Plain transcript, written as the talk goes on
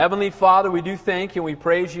Heavenly Father, we do thank you and we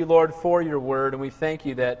praise you, Lord, for your word, and we thank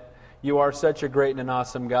you that you are such a great and an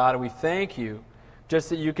awesome God, and we thank you just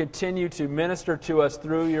that you continue to minister to us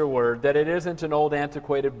through your word, that it isn't an old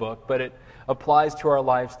antiquated book, but it applies to our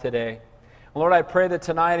lives today. And Lord, I pray that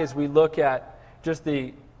tonight as we look at just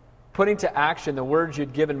the putting to action the words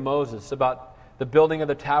you'd given Moses about the building of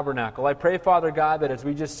the tabernacle, I pray, Father God, that as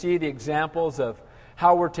we just see the examples of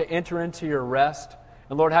how we're to enter into your rest,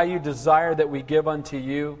 and Lord, how you desire that we give unto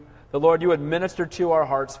you, that Lord, you would minister to our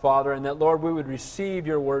hearts, Father, and that Lord, we would receive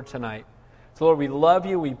your word tonight. So Lord, we love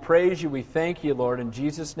you, we praise you, we thank you, Lord. In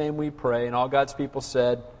Jesus' name we pray. And all God's people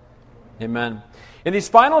said, amen. In these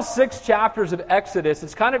final 6 chapters of Exodus,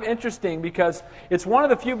 it's kind of interesting because it's one of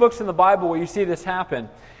the few books in the Bible where you see this happen.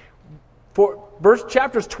 For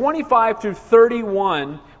chapters 25 through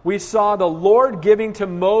 31, we saw the Lord giving to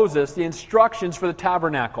Moses the instructions for the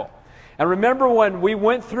tabernacle. And remember when we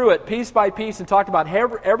went through it piece by piece and talked about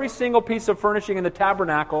every single piece of furnishing in the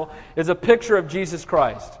tabernacle is a picture of Jesus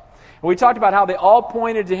Christ. And we talked about how they all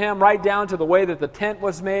pointed to Him, right down to the way that the tent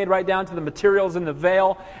was made, right down to the materials in the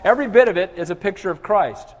veil. Every bit of it is a picture of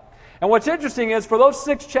Christ. And what's interesting is for those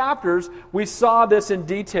 6 chapters, we saw this in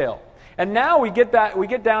detail. And now we get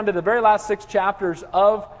down to the very last 6 chapters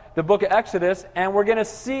of the book of Exodus, and we're going to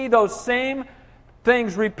see those same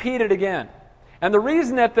things repeated again. And the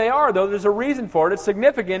reason that they are, though, there's a reason for it. It's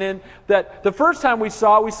significant in that the first time we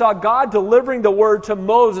saw God delivering the word to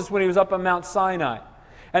Moses when he was up on Mount Sinai.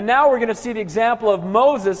 And now we're going to see the example of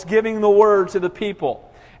Moses giving the word to the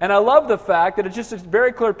people. And I love the fact that it's just a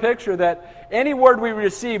very clear picture that any word we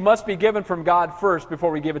receive must be given from God first before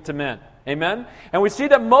we give it to men. Amen? And we see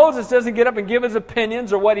that Moses doesn't get up and give his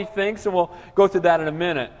opinions or what he thinks, and we'll go through that in a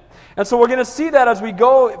minute. And so we're going to see that as we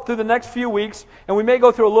go through the next few weeks, and we may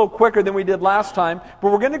go through a little quicker than we did last time,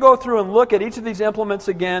 but we're going to go through and look at each of these implements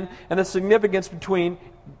again and the significance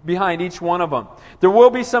behind each one of them. There will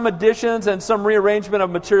be some additions and some rearrangement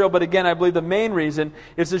of material, but again, I believe the main reason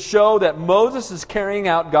is to show that Moses is carrying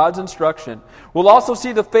out God's instruction. We'll also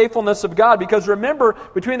see the faithfulness of God, because remember,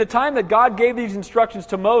 between the time that God gave these instructions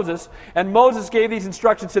to Moses and Moses gave these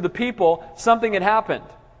instructions to the people, something had happened.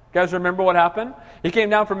 You guys remember what happened? He came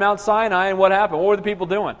down from Mount Sinai, and what happened? What were the people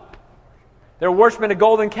doing? They were worshiping a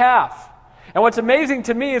golden calf. And what's amazing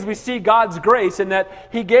to me is we see God's grace in that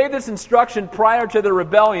He gave this instruction prior to the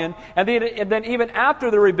rebellion, and then even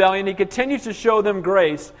after the rebellion, He continues to show them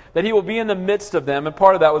grace, that He will be in the midst of them. And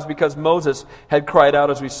part of that was because Moses had cried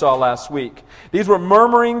out, as we saw last week. These were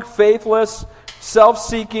murmuring, faithless,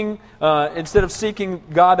 self-seeking. Instead of seeking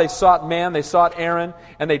God, they sought man, they sought Aaron,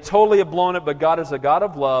 and they totally have blown it. But God is a God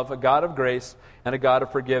of love, a God of grace, and a God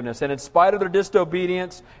of forgiveness. And in spite of their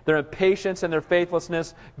disobedience, their impatience, and their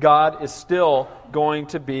faithlessness, God is still going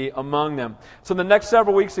to be among them. So in the next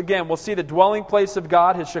several weeks, again, we'll see the dwelling place of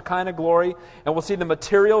God, His Shekinah glory, and we'll see the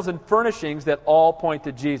materials and furnishings that all point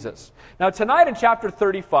to Jesus. Now tonight in chapter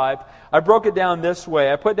 35, I broke it down this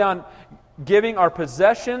way. I put down giving our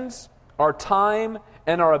possessions, our time,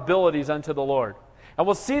 and our abilities unto the Lord. And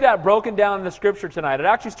we'll see that broken down in the Scripture tonight. It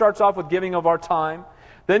actually starts off with giving of our time,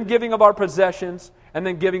 then giving of our possessions, and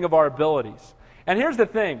then giving of our abilities. And here's the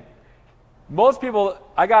thing. Most people,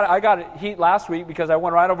 I got heat last week because I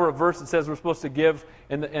went right over a verse that says we're supposed to give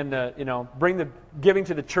bring the giving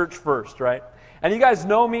to the church first, right? And you guys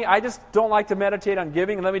know me, I just don't like to meditate on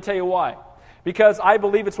giving, and let me tell you why. Because I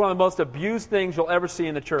believe it's one of the most abused things you'll ever see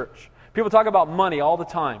in the church. People talk about money all the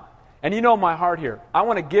time. And you know my heart here. I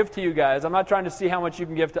want to give to you guys. I'm not trying to see how much you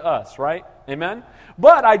can give to us, right? Amen?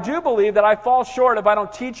 But I do believe that I fall short if I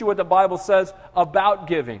don't teach you what the Bible says about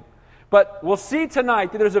giving. But we'll see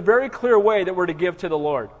tonight that there's a very clear way that we're to give to the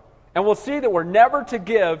Lord. And we'll see that we're never to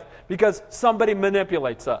give because somebody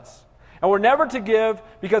manipulates us. And we're never to give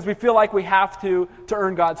because we feel like we have to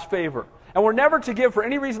earn God's favor. And we're never to give for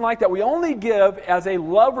any reason like that. We only give as a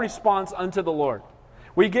love response unto the Lord.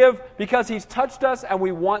 We give because He's touched us and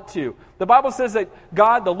we want to. The Bible says that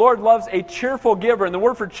God, the Lord, loves a cheerful giver. And the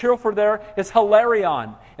word for cheerful there is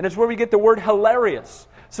hilarion. And it's where we get the word hilarious.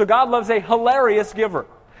 So God loves a hilarious giver.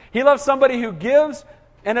 He loves somebody who gives,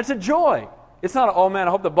 and it's a joy. It's not, oh man,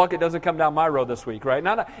 I hope the bucket doesn't come down my road this week, right?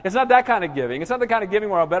 It's not that kind of giving. It's not the kind of giving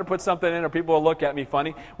where I better put something in or people will look at me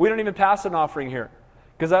funny. We don't even pass an offering here.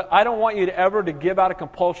 Because I don't want you to ever to give out of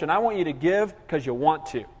compulsion. I want you to give because you want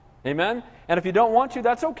to. Amen? And if you don't want to,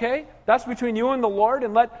 that's okay. That's between you and the Lord,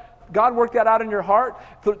 and let God work that out in your heart.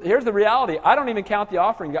 Here's the reality. I don't even count the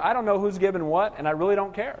offering. I don't know who's given what, and I really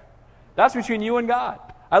don't care. That's between you and God.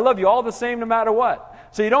 I love you all the same no matter what.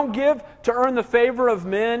 So you don't give to earn the favor of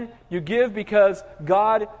men. You give because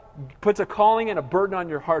God puts a calling and a burden on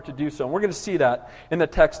your heart to do so. And we're going to see that in the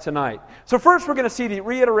text tonight. So first we're going to see the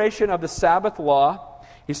reiteration of the Sabbath law.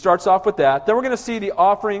 He starts off with that. Then we're going to see the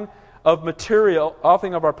offering of material,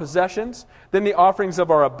 offering of our possessions, then the offerings of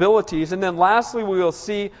our abilities, and then lastly we will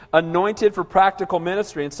see anointed for practical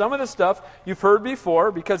ministry. And some of the stuff you've heard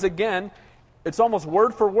before, because again, it's almost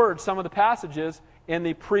word for word some of the passages in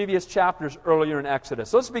the previous chapters earlier in Exodus.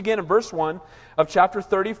 So let's begin in verse 1 of chapter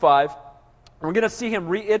 35. We're going to see him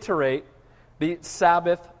reiterate the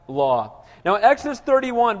Sabbath law. Now in Exodus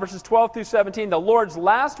 31, verses 12 through 17, the Lord's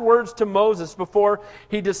last words to Moses before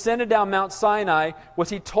he descended down Mount Sinai was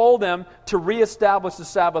he told them to reestablish the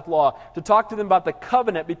Sabbath law, to talk to them about the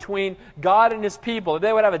covenant between God and his people.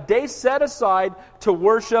 They would have a day set aside to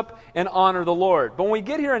worship and honor the Lord. But when we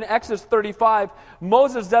get here in Exodus 35,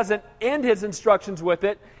 Moses doesn't end his instructions with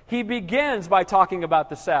it. He begins by talking about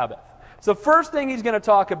the Sabbath. So first thing he's going to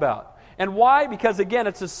talk about. And why? Because again,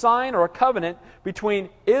 it's a sign or a covenant between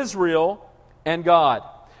Israel and God.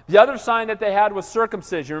 The other sign that they had was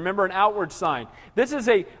circumcision. Remember, an outward sign. This is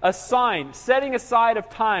a sign, setting aside of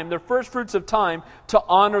time, their first fruits of time, to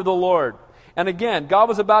honor the Lord. And again, God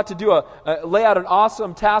was about to lay out an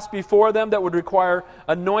awesome task before them that would require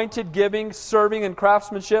anointed giving, serving, and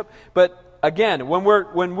craftsmanship. But again,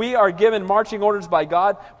 when we are given marching orders by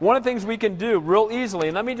God, one of the things we can do real easily,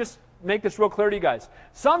 and let me just make this real clear to you guys.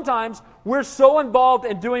 Sometimes we're so involved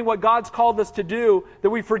in doing what God's called us to do that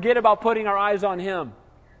we forget about putting our eyes on Him.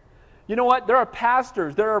 You know what? There are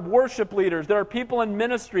pastors, there are worship leaders, there are people in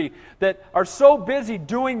ministry that are so busy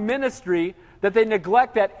doing ministry that they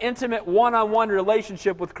neglect that intimate one-on-one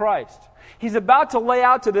relationship with Christ. He's about to lay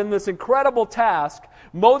out to them this incredible task.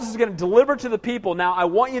 Moses is going to deliver to the people. Now, I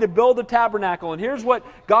want you to build a tabernacle, and here's what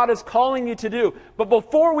God is calling you to do. But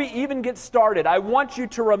before we even get started, I want you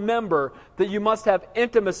to remember that you must have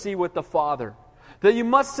intimacy with the Father. That you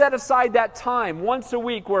must set aside that time once a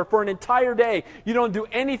week where for an entire day you don't do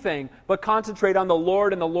anything but concentrate on the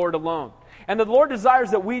Lord and the Lord alone. And the Lord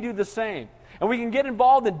desires that we do the same. And we can get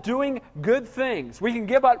involved in doing good things. We can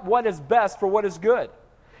give out what is best for what is good.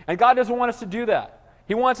 And God doesn't want us to do that.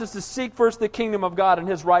 He wants us to seek first the kingdom of God and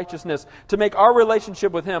His righteousness, to make our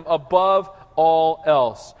relationship with Him above all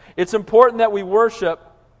else. It's important that we worship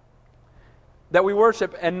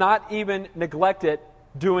and not even neglect it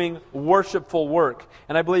doing worshipful work.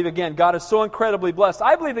 And I believe, again, God is so incredibly blessed.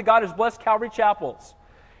 I believe that God has blessed Calvary Chapels.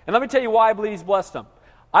 And let me tell you why I believe He's blessed them.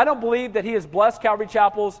 I don't believe that He has blessed Calvary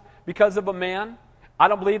Chapels because of a man. I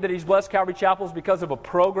don't believe that He's blessed Calvary Chapels because of a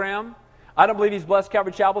program. I don't believe He's blessed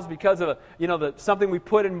Calvary Chapels because of something we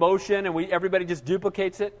put in motion and everybody just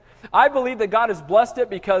duplicates it. I believe that God has blessed it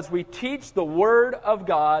because we teach the Word of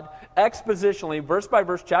God expositionally, verse by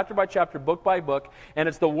verse, chapter by chapter, book by book, and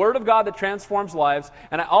it's the Word of God that transforms lives.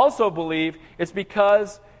 And I also believe it's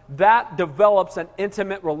because that develops an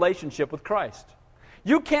intimate relationship with Christ.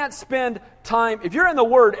 You can't spend time, if you're in the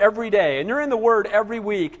Word every day and you're in the Word every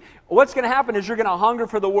week, what's going to happen is you're going to hunger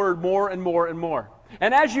for the Word more and more and more.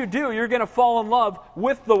 And as you do, you're going to fall in love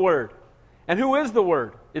with the Word. And who is the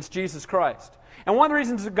Word? It's Jesus Christ. And one of the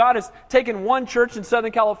reasons that God has taken one church in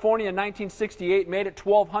Southern California in 1968, made it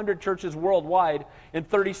 1,200 churches worldwide in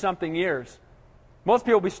 30-something years. Most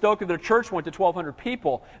people will be stoked if their church went to 1,200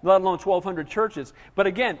 people, let alone 1,200 churches. But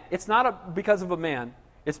again, it's not because of a man.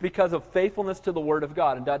 It's because of faithfulness to the Word of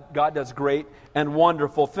God, and God does great and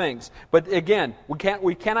wonderful things. But again,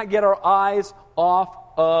 we cannot get our eyes off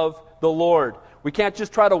of the Lord. We can't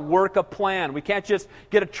just try to work a plan. We can't just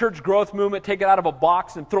get a church growth movement, take it out of a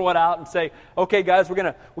box and throw it out and say, okay guys, we're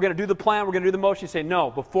gonna do the plan, we're going to do the motion. You say, no,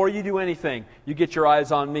 before you do anything, you get your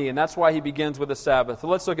eyes on me. And that's why he begins with the Sabbath. So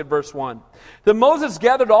let's look at verse 1. Then Moses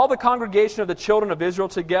gathered all the congregation of the children of Israel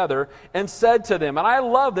together and said to them, and I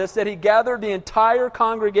love this, that he gathered the entire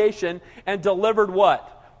congregation and delivered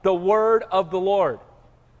what? The word of the Lord.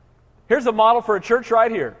 Here's a model for a church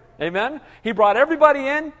right here. Amen? He brought everybody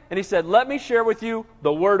in, and he said, let me share with you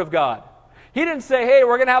the Word of God. He didn't say, hey,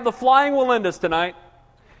 we're going to have the Flying Wallendas tonight.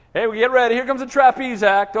 Hey, we get ready. Here comes the Trapeze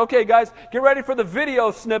Act. Okay, guys, get ready for the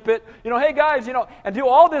video snippet. Hey, guys, and do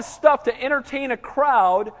all this stuff to entertain a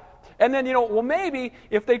crowd. And then, maybe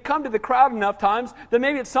if they come to the crowd enough times, then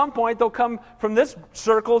maybe at some point they'll come from this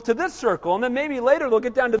circle to this circle. And then maybe later they'll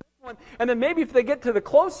get down to this one. And then maybe if they get to the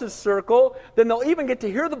closest circle, then they'll even get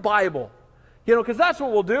to hear the Bible. Because that's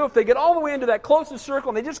what we'll do. If they get all the way into that closest circle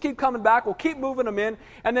and they just keep coming back, we'll keep moving them in,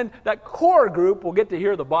 and then that core group will get to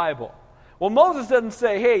hear the Bible. Well, Moses doesn't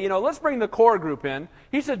say, hey, let's bring the core group in.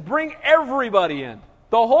 He said, bring everybody in,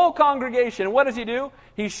 the whole congregation. And what does he do?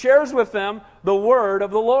 He shares with them the word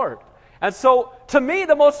of the Lord. And so, to me,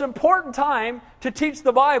 the most important time to teach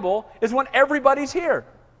the Bible is when everybody's here.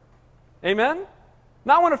 Amen?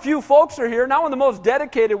 Not when a few folks are here, not when the most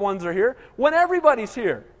dedicated ones are here, when everybody's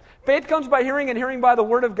here. Faith comes by hearing and hearing by the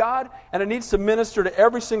Word of God, and it needs to minister to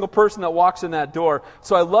every single person that walks in that door.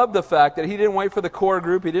 So I love the fact that he didn't wait for the core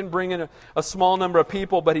group, he didn't bring in a small number of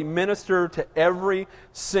people, but he ministered to every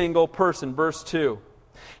single person. Verse 2.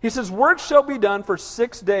 He says, work shall be done for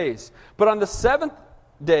 6 days, but on the seventh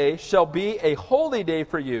day shall be a holy day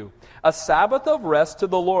for you, a Sabbath of rest to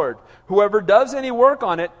the Lord. Whoever does any work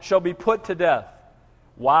on it shall be put to death.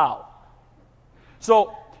 Wow.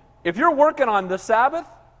 So, if you're working on the Sabbath,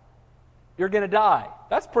 you're going to die.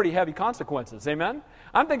 That's pretty heavy consequences, amen?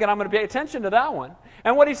 I'm thinking I'm going to pay attention to that one.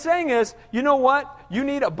 And what he's saying is, you know what? You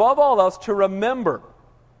need, above all else, to remember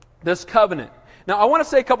this covenant. Now, I want to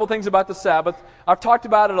say a couple things about the Sabbath. I've talked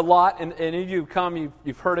about it a lot, and any of you come,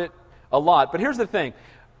 you've heard it a lot. But here's the thing.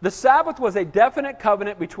 The Sabbath was a definite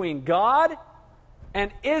covenant between God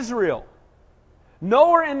and Israel.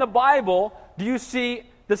 Nowhere in the Bible do you see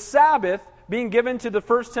the Sabbath being given to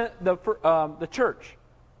the church.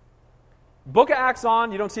 Book of Acts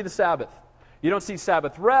on, you don't see the Sabbath. You don't see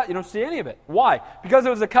Sabbath rest. You don't see any of it. Why? Because it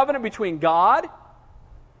was a covenant between God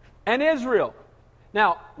and Israel.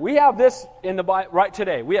 Now, we have this in the Bible right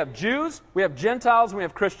today. We have Jews, we have Gentiles, and we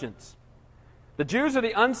have Christians. The Jews are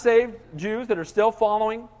the unsaved Jews that are still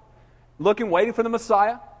following, looking, waiting for the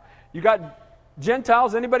Messiah. You got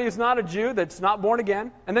Gentiles, anybody who's not a Jew that's not born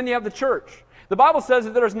again. And then you have the church. The Bible says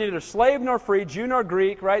that there is neither slave nor free, Jew nor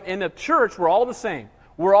Greek, right? In the church, we're all the same.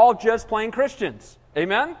 We're all just plain Christians.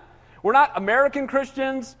 Amen? We're not American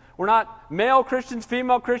Christians. We're not male Christians,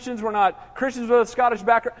 female Christians. We're not Christians with a Scottish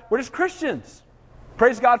background. We're just Christians.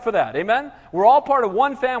 Praise God for that. Amen? We're all part of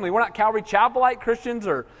one family. We're not Calvary Chapelite Christians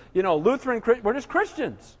or, Lutheran Christians. We're just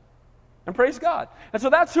Christians. And praise God. And so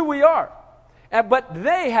that's who we are. But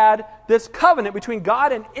they had this covenant between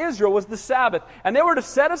God and Israel was the Sabbath. And they were to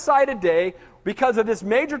set aside a day because of this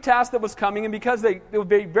major task that was coming and because it would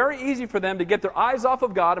be very easy for them to get their eyes off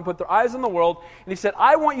of God and put their eyes on the world. And he said,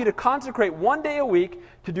 I want you to consecrate one day a week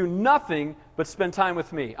to do nothing but spend time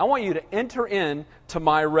with me. I want you to enter into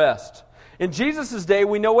my rest. In Jesus' day,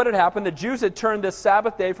 we know what had happened. The Jews had turned this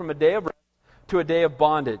Sabbath day from a day of rest to a day of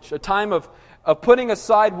bondage, a time of putting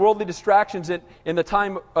aside worldly distractions. In the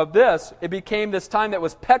time of this, it became this time that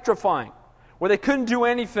was petrifying, where they couldn't do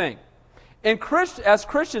anything. And as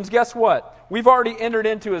Christians, guess what? We've already entered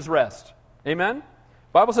into his rest. Amen?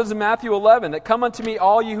 The Bible says in Matthew 11 that come unto me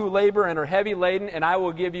all you who labor and are heavy laden, and I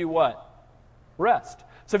will give you what? Rest.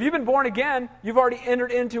 So if you've been born again, you've already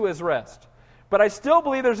entered into his rest. But I still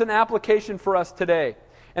believe there's an application for us today.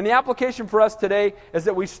 And the application for us today is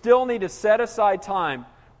that we still need to set aside time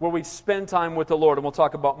where we spend time with the Lord. And we'll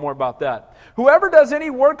talk more about that. Whoever does any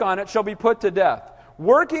work on it shall be put to death.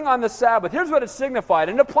 Working on the Sabbath. Here's what it signified.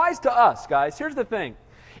 And it applies to us, guys. Here's the thing.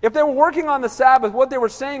 If they were working on the Sabbath, what they were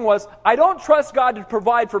saying was, I don't trust God to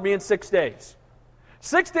provide for me in 6 days.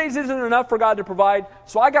 6 days isn't enough for God to provide,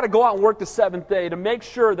 so I got to go out and work the seventh day to make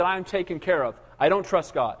sure that I'm taken care of. I don't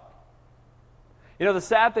trust God. The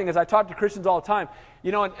sad thing is I talk to Christians all the time.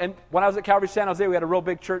 And when I was at Calvary San Jose, we had a real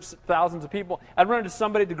big church, thousands of people. I'd run into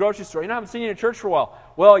somebody at the grocery store. I haven't seen you in church for a while.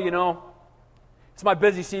 Well, it's my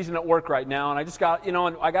busy season at work right now, and I just got, and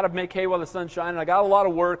I got to make hay while the sun's shining. I got a lot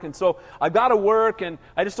of work, and so I've got to work, and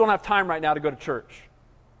I just don't have time right now to go to church.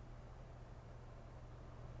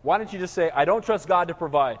 Why don't you just say, I don't trust God to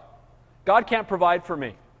provide. God can't provide for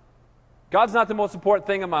me. God's not the most important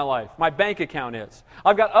thing in my life. My bank account is.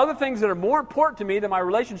 I've got other things that are more important to me than my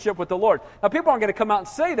relationship with the Lord. Now, people aren't going to come out and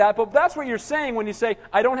say that, but that's what you're saying when you say,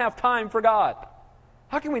 I don't have time for God.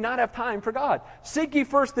 How can we not have time for God? Seek ye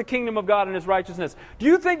first the kingdom of God and his righteousness. Do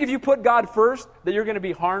you think if you put God first that you're going to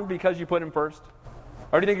be harmed because you put him first?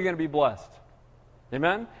 Or do you think you're going to be blessed?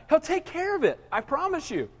 Amen? He'll take care of it. I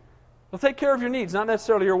promise you. He'll take care of your needs, not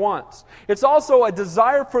necessarily your wants. It's also a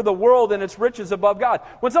desire for the world and its riches above God.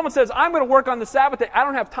 When someone says, I'm going to work on the Sabbath day, I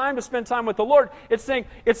don't have time to spend time with the Lord, it's saying,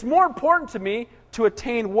 it's more important to me to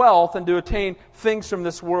attain wealth and to attain things from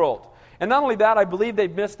this world. And not only that, I believe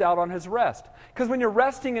they've missed out on his rest. Because when you're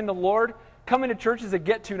resting in the Lord, coming to church is a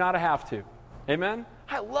get to, not a have to. Amen?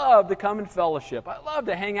 I love to come in fellowship. I love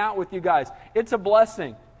to hang out with you guys. It's a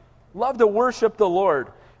blessing. Love to worship the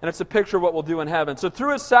Lord. And it's a picture of what we'll do in heaven. So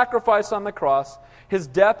through his sacrifice on the cross, his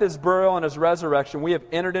death, his burial, and his resurrection, we have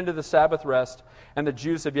entered into the Sabbath rest, and the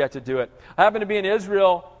Jews have yet to do it. I happened to be in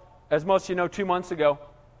Israel, as most of you know, 2 months ago,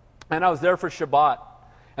 and I was there for Shabbat.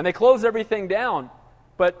 And they closed everything down,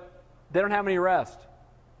 but they don't have any rest.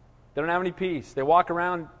 They don't have any peace. They walk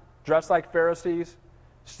around dressed like Pharisees,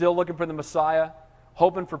 still looking for the Messiah,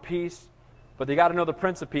 hoping for peace, but they got to know the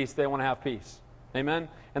Prince of Peace. They want to have peace. Amen?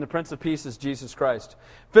 And the Prince of Peace is Jesus Christ.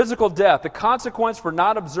 Physical death. The consequence for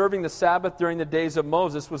not observing the Sabbath during the days of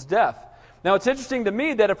Moses was death. Now, it's interesting to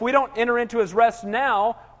me that if we don't enter into his rest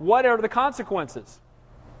now, what are the consequences?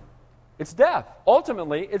 It's death.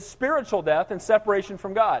 Ultimately, it's spiritual death and separation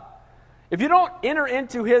from God. If you don't enter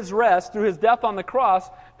into his rest through his death on the cross,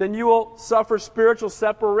 then you will suffer spiritual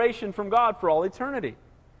separation from God for all eternity.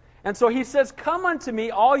 And so he says, "Come unto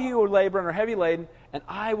me, all you who labor and are heavy laden, and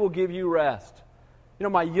I will give you rest." You know,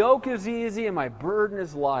 my yoke is easy and my burden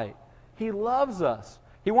is light. He loves us.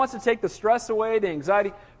 He wants to take the stress away, the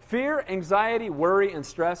anxiety. Fear, anxiety, worry, and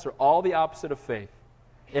stress are all the opposite of faith.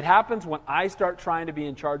 It happens when I start trying to be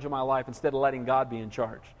in charge of my life instead of letting God be in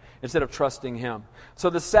charge, instead of trusting him. So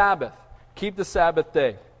the Sabbath, keep the Sabbath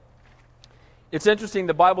day. It's interesting,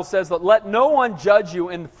 the Bible says that let no one judge you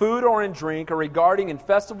in food or in drink or regarding in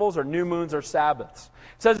festivals or new moons or Sabbaths.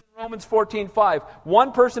 It says in Romans 14:5,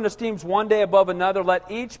 one person esteems one day above another, let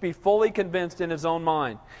each be fully convinced in his own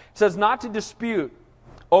mind. It says not to dispute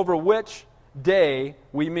over which day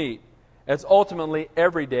we meet, as ultimately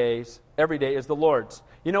every day is the Lord's.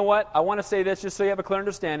 You know what? I want to say this just so you have a clear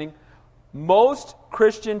understanding. Most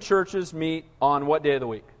Christian churches meet on what day of the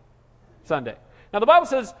week? Sunday. Now, the Bible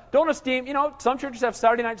says, don't esteem, some churches have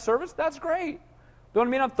Saturday night service. That's great. They want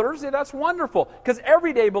to meet on Thursday. That's wonderful, because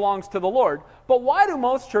every day belongs to the Lord. But why do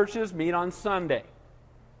most churches meet on Sunday?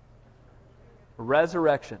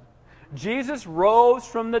 Resurrection. Jesus rose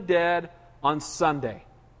from the dead on Sunday.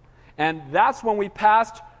 And that's when we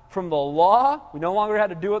passed from the law. We no longer had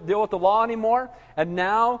to deal with the law anymore. And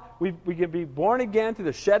now we can be born again through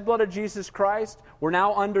the shed blood of Jesus Christ. We're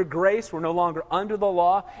now under grace. We're no longer under the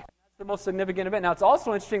law. The most significant event. Now, it's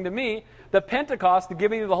also interesting to me that Pentecost, the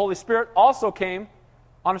giving of the Holy Spirit, also came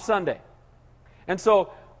on a Sunday. And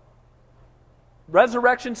so,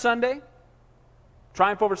 Resurrection Sunday,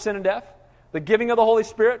 triumph over sin and death. The giving of the Holy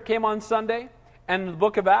Spirit came on Sunday. And in the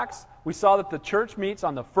book of Acts, we saw that the church meets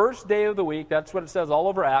on the first day of the week. That's what it says all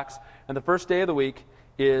over Acts. And the first day of the week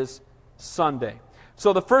is Sunday.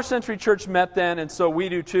 So the first century church met then, and so we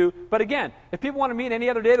do too. But again, if people want to meet any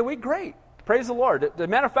other day of the week, great. Praise the Lord. As a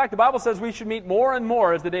matter of fact, the Bible says we should meet more and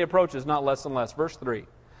more as the day approaches, not less and less. Verse 3.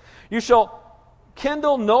 You shall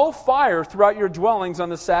kindle no fire throughout your dwellings on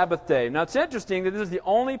the Sabbath day. Now, it's interesting that this is the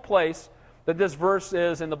only place that this verse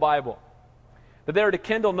is in the Bible. That they are to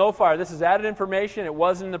kindle no fire. This is added information. It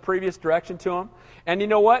wasn't in the previous direction to them. And you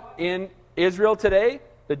know what? In Israel today,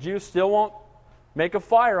 the Jews still won't make a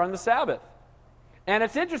fire on the Sabbath. And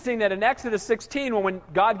it's interesting that in Exodus 16, when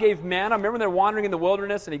God gave manna, remember they're wandering in the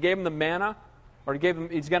wilderness and he gave them the manna, or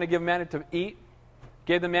he's going to give them manna to eat.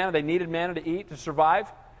 Gave them manna, they needed manna to eat, to survive.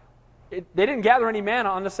 They didn't gather any manna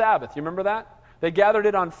on the Sabbath. You remember that? They gathered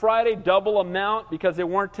it on Friday, double amount, because they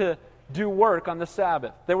weren't to do work on the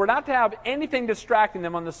Sabbath. They were not to have anything distracting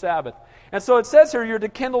them on the Sabbath. And so it says here, you're to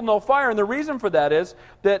kindle no fire, and the reason for that is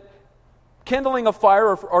that kindling a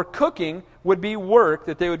fire or cooking would be work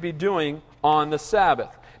that they would be doing on the Sabbath.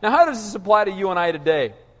 Now, how does this apply to you and I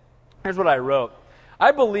today? Here's what I wrote.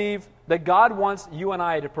 I believe that God wants you and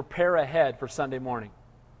I to prepare ahead for Sunday morning.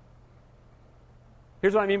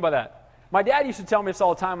 Here's what I mean by that. My dad used to tell me this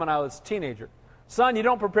all the time when I was a teenager. Son, you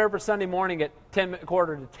don't prepare for Sunday morning at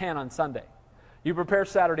 10:45 on Sunday. You prepare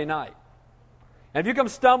Saturday night. And if you come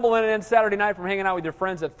stumbling in Saturday night from hanging out with your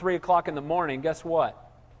friends at 3 o'clock in the morning, guess what?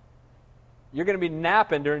 You're going to be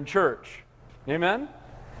napping during church. Amen?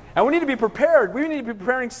 And we need to be prepared. We need to be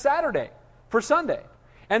preparing Saturday for Sunday.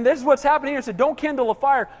 And this is what's happening here. It said, don't kindle a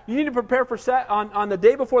fire. You need to prepare for on the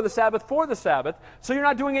day before the Sabbath for the Sabbath, so you're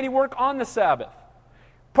not doing any work on the Sabbath.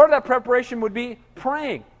 Part of that preparation would be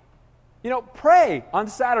praying. Pray on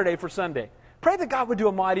Saturday for Sunday. Pray that God would do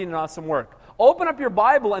a mighty and awesome work. Open up your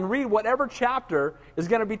Bible and read whatever chapter is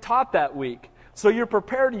going to be taught that week. So you're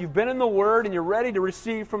prepared and you've been in the Word and you're ready to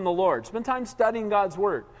receive from the Lord. Spend time studying God's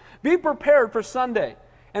Word. Be prepared for Sunday.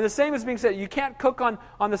 And the same is being said. You can't cook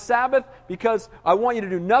on the Sabbath because I want you to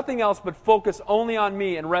do nothing else but focus only on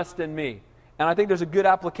me and rest in me. And I think there's a good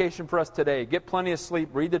application for us today. Get plenty of sleep,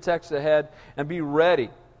 read the text ahead, and be ready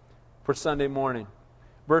for Sunday morning.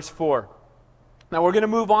 Verse 4. Now we're going to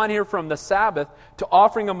move on here from the Sabbath to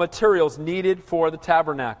offering of materials needed for the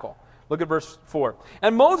tabernacle. Look at verse 4.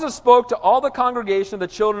 And Moses spoke to all the congregation of the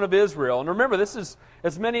children of Israel. And remember, this is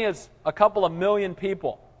as many as a couple of million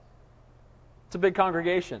people. It's a big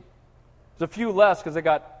congregation. There's a few less because they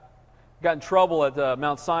got in trouble at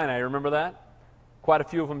Mount Sinai. Remember that? Quite a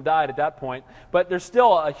few of them died at that point. But there's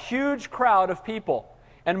still a huge crowd of people.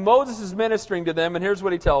 And Moses is ministering to them, and here's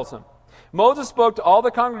what he tells them. Moses spoke to all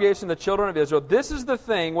the congregation of the children of Israel. This is the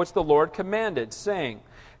thing which the Lord commanded, saying,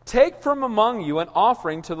 take from among you an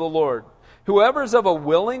offering to the Lord. Whoever is of a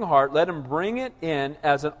willing heart, let him bring it in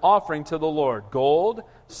as an offering to the Lord. Gold,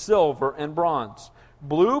 silver, and bronze,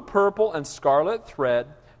 blue, purple, and scarlet thread,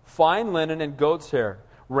 fine linen and goat's hair,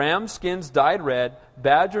 ram skins dyed red,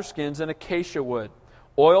 badger skins, and acacia wood,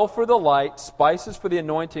 oil for the light, spices for the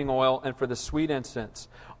anointing oil, and for the sweet incense,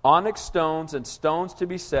 onyx stones and stones to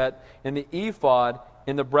be set in the ephod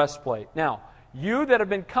in the breastplate. Now, you that have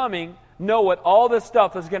been coming know what all this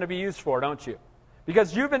stuff is going to be used for, don't you?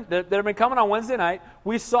 Because that have been coming on Wednesday night,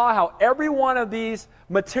 we saw how every one of these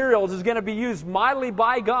materials is going to be used mightily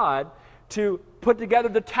by God to put together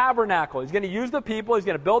the tabernacle. He's going to use the people, he's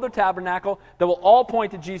going to build a tabernacle that will all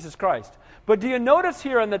point to Jesus Christ. But do you notice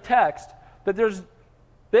here in the text that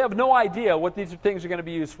they have no idea what these things are going to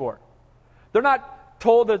be used for? They're not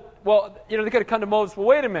told that, they could have come to Moses, well,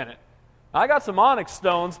 wait a minute. I got some onyx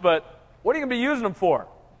stones, but what are you going to be using them for?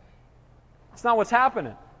 That's not what's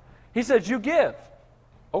happening. He says, you give.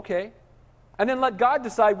 Okay. And then let God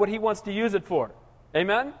decide what he wants to use it for.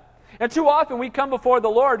 Amen? And too often we come before the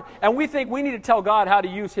Lord and we think we need to tell God how to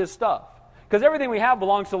use his stuff. Because everything we have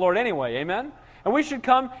belongs to the Lord anyway. Amen? And we should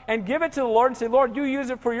come and give it to the Lord and say, Lord, you use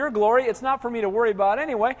it for your glory. It's not for me to worry about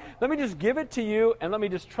anyway. Let me just give it to you and let me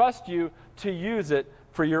just trust you to use it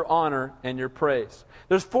for your honor and your praise.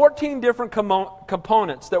 There's 14 different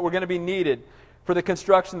components that were going to be needed for the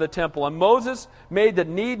construction of the temple. And Moses made the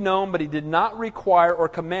need known, but he did not require or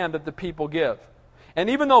command that the people give. And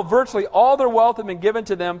even though virtually all their wealth had been given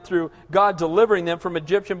to them through God delivering them from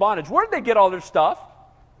Egyptian bondage, where did they get all their stuff?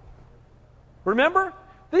 Remember?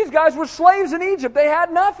 These guys were slaves in Egypt. They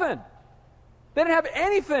had nothing. They didn't have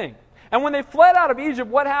anything. And when they fled out of Egypt,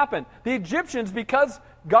 what happened? The Egyptians, because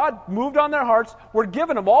God moved on their hearts, were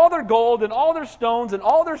giving them all their gold and all their stones and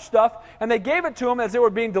all their stuff, and they gave it to them as they were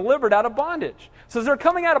being delivered out of bondage. So as they're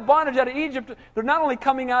coming out of bondage out of Egypt, they're not only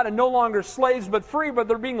coming out and no longer slaves but free, but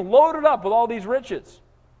they're being loaded up with all these riches.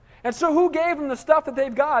 And so who gave them the stuff that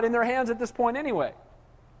they've got in their hands at this point anyway?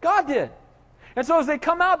 God did. And so as they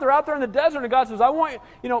come out, they're out there in the desert, and God says,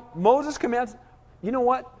 Moses commands, you know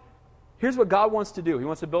what? Here's what God wants to do. He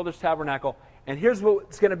wants to build this tabernacle, and here's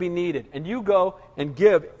what's going to be needed. And you go and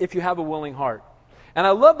give if you have a willing heart. And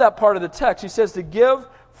I love that part of the text. He says to give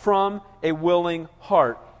from a willing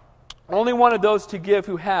heart. Only wanted those to give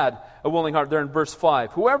who had a willing heart. There in verse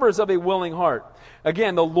 5. Whoever is of a willing heart.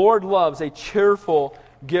 Again, the Lord loves a cheerful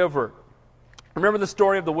giver. Remember the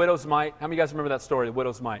story of the widow's mite? How many of you guys remember that story, the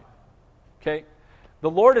widow's mite? Okay? The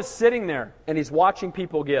Lord is sitting there, and he's watching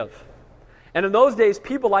people give. And in those days,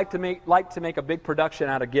 people like to make a big production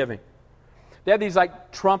out of giving. They had these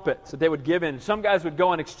trumpets that they would give in. Some guys would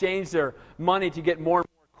go and exchange their money to get more and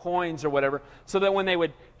more coins or whatever, so that when they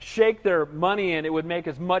would shake their money in, it would make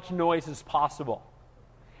as much noise as possible.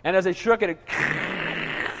 And as they shook it,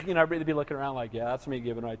 everybody would be looking around like, yeah, that's me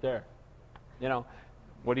giving right there.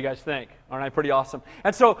 What do you guys think? Aren't I pretty awesome?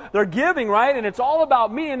 And so they're giving, right? And it's all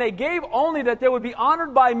about me. And they gave only that they would be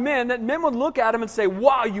honored by men, that men would look at them and say,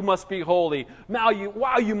 wow, you must be holy.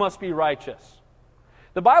 Wow, you must be righteous.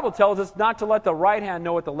 The Bible tells us not to let the right hand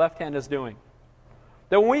know what the left hand is doing.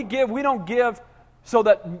 That when we give, we don't give so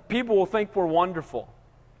that people will think we're wonderful.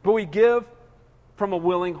 But we give from a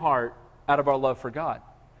willing heart out of our love for God.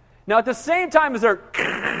 Now at the same time as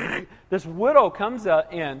this widow comes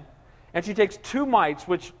in, and she takes 2 mites,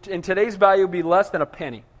 which in today's value would be less than a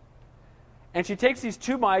penny. And she takes these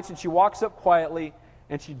 2 mites and she walks up quietly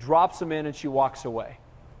and she drops them in and she walks away.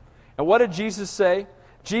 And what did Jesus say?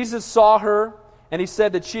 Jesus saw her and he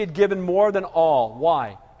said that she had given more than all.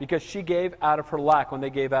 Why? Because she gave out of her lack when they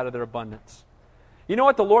gave out of their abundance. You know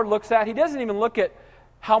what the Lord looks at? He doesn't even look at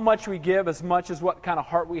how much we give as much as what kind of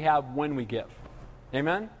heart we have when we give.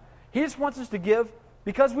 Amen? He just wants us to give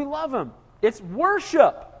because we love him. It's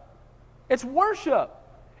worship. It's worship.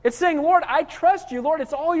 It's saying, Lord, I trust you. Lord,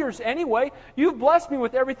 it's all yours anyway. You've blessed me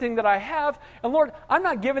with everything that I have. And Lord, I'm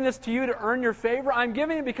not giving this to you to earn your favor. I'm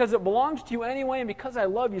giving it because it belongs to you anyway and because I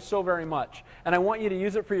love you so very much. And I want you to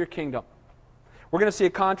use it for your kingdom. We're going to see a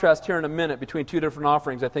contrast here in a minute between 2 different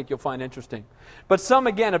offerings I think you'll find interesting. But some,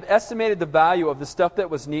 again, have estimated the value of the stuff that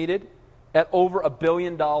was needed at over $1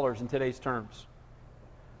 billion in today's terms.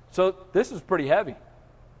 So this is pretty heavy.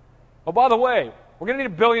 Oh, by the way, we're going to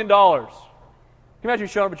need $1 billion. Can you imagine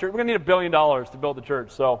showing up at church? We're going to need $1 billion to build the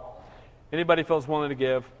church. So anybody feels willing to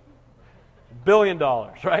give? $1 billion,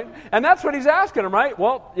 right? And that's what he's asking them, right?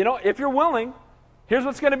 Well, if you're willing, here's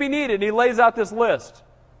what's going to be needed. And he lays out this list.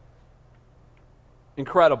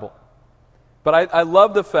 Incredible. But I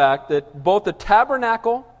love the fact that both the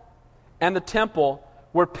tabernacle and the temple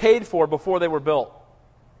were paid for before they were built.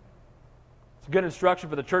 It's a good instruction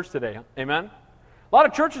for the church today. Amen? A lot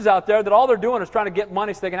of churches out there that all they're doing is trying to get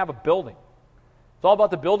money so they can have a building. It's all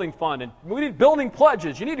about the building fund, and we need building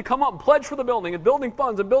pledges. You need to come up and pledge for the building, and building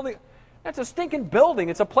funds, and building. That's a stinking building.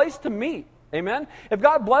 It's a place to meet. Amen? If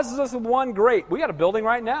God blesses us with one, great. We got a building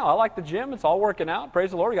right now. I like the gym. It's all working out.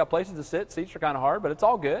 Praise the Lord. We got places to sit. Seats are kind of hard, but it's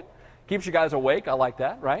all good. Keeps you guys awake. I like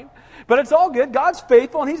that, right? But it's all good. God's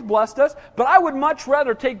faithful, and He's blessed us. But I would much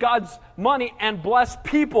rather take God's money and bless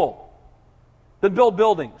people than build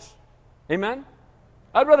buildings. Amen?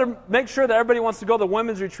 I'd rather make sure that everybody wants to go to the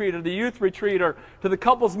women's retreat or the youth retreat or to the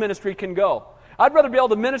couples ministry can go. I'd rather be able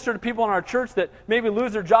to minister to people in our church that maybe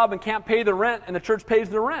lose their job and can't pay the rent, and the church pays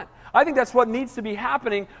their rent. I think that's what needs to be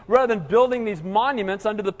happening rather than building these monuments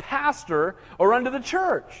under the pastor or under the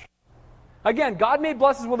church. Again, God may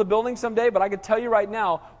bless us with a building someday, but I can tell you right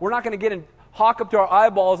now, we're not going to get in hawk up to our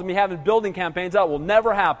eyeballs and be having building campaigns. That will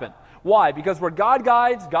never happen. Why? Because where God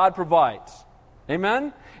guides, God provides.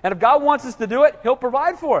 Amen? And if God wants us to do it, He'll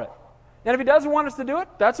provide for it. And if He doesn't want us to do it,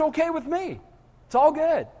 that's okay with me. It's all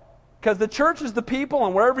good. Because the church is the people,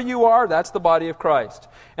 and wherever you are, that's the body of Christ.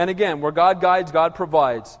 And again, where God guides, God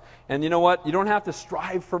provides. And you know what? You don't have to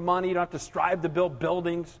strive for money. You don't have to strive to build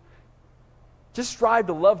buildings. Just strive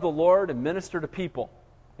to love the Lord and minister to people.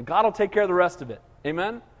 And God will take care of the rest of it.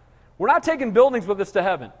 Amen? We're not taking buildings with us to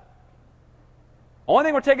heaven. Only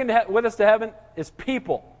thing we're taking with us to heaven is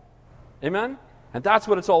people. Amen? And that's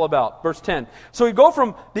what it's all about. Verse 10. So we go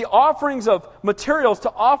from the offerings of materials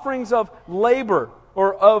to offerings of labor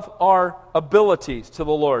or of our abilities to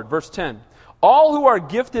the Lord. Verse 10. All who are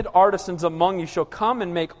gifted artisans among you shall come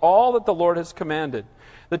and make all that the Lord has commanded.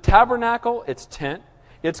 The tabernacle, its tent,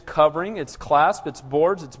 its covering, its clasp, its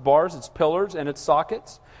boards, its bars, its pillars, and its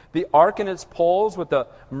sockets. The ark and its poles with the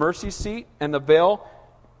mercy seat and the veil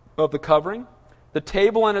of the covering. The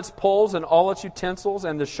table and its poles and all its utensils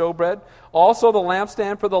and the showbread. Also the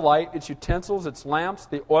lampstand for the light, its utensils, its lamps,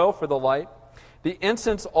 the oil for the light. The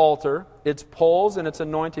incense altar, its poles and its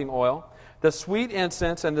anointing oil. The sweet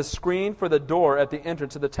incense and the screen for the door at the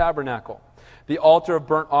entrance of the tabernacle. The altar of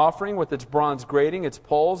burnt offering with its bronze grating, its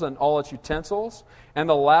poles and all its utensils. And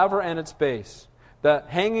the laver and its base. The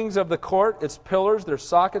hangings of the court, its pillars, their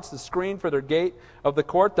sockets, the screen for their gate of the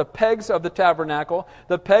court, the pegs of the tabernacle,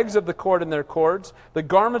 the pegs of the court and their cords, the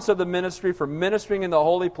garments of the ministry for ministering in the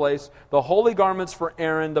holy place, the holy garments for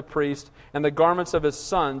Aaron the priest, and the garments of his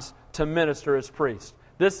sons to minister as priests.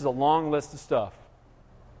 This is a long list of stuff.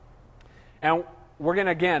 And we're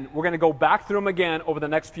going to go back through them again over the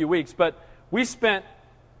next few weeks, but we spent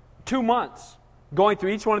 2 months going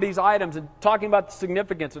through each one of these items and talking about the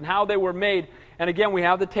significance and how they were made. And again, we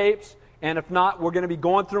have the tapes, and if not, we're going to be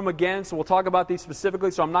going through them again, so we'll talk about these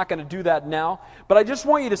specifically, so I'm not going to do that now. But I just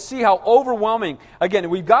want you to see how overwhelming, again,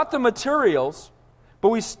 we've got the materials, but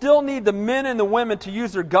we still need the men and the women to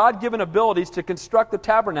use their God-given abilities to construct the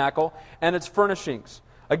tabernacle and its furnishings.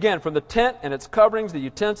 Again, from the tent and its coverings, the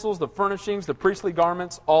utensils, the furnishings, the priestly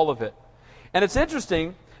garments, all of it. And it's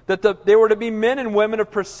interesting that they were to be men and women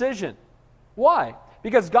of precision. Why?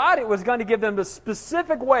 Because God was going to give them the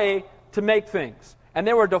specific way to make things. And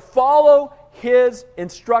they were to follow His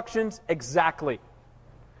instructions exactly. You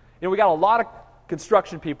know, we got a lot of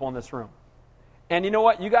construction people in this room. And you know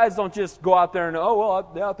what? You guys don't just go out there and,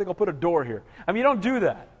 I think I'll put a door here. I mean, you don't do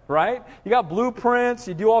that, right? You got blueprints,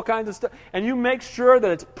 you do all kinds of stuff, and you make sure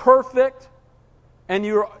that it's perfect, and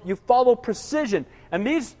you follow precision. And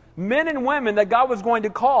these men and women that God was going to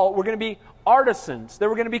call were going to be artisans. They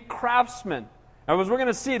were going to be craftsmen. And as we're going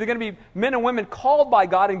to see, they're going to be men and women called by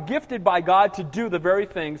God and gifted by God to do the very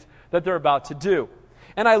things that they're about to do.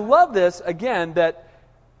 And I love this, again, that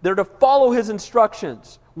they're to follow His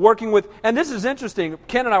instructions, working with, and this is interesting,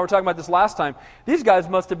 Ken and I were talking about this last time, these guys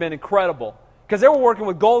must have been incredible, because they were working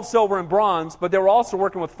with gold, silver, and bronze, but they were also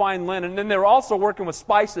working with fine linen, and then they were also working with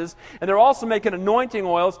spices, and they were also making anointing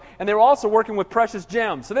oils, and they were also working with precious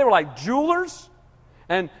gems. So they were like jewelers,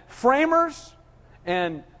 and framers,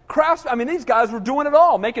 and crafts. I mean, these guys were doing it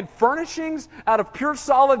all, making furnishings out of pure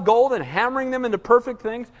solid gold and hammering them into perfect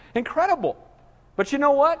things. Incredible. But you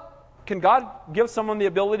know what? Can God give someone the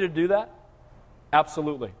ability to do that?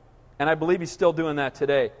 Absolutely. And I believe He's still doing that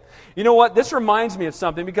today. You know what? This reminds me of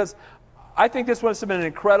something, because I think this must have been an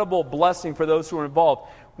incredible blessing for those who were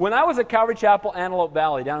involved. When I was at Calvary Chapel, Antelope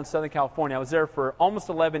Valley, down in Southern California, I was there for almost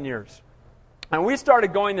 11 years. And we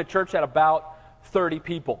started going to church at about 30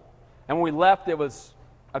 people. And when we left, it was,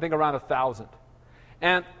 I think, around 1,000.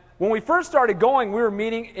 And when we first started going, we were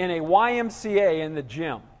meeting in a YMCA in the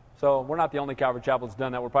gym. So we're not the only Calvary Chapel that's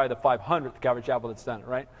done that. We're probably the 500th Calvary Chapel that's done it,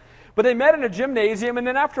 right? But they met in a gymnasium, and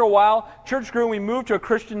then after a while, church grew, and we moved to a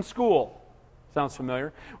Christian school. Sounds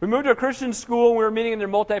familiar. We moved to a Christian school, and we were meeting in their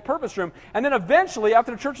multi-purpose room. And then eventually,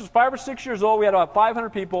 after the church was 5 or 6 years old, we had about 500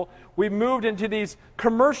 people, we moved into these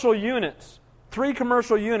commercial units, 3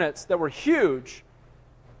 commercial units that were huge,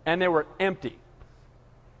 and they were empty.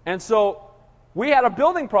 And so we had a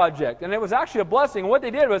building project, and it was actually a blessing. And what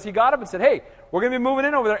they did was he got up and said, hey, we're going to be moving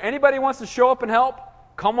in over there. Anybody wants to show up and help?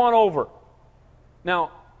 Come on over.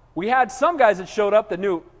 Now, we had some guys that showed up that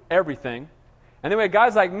knew everything. And then we had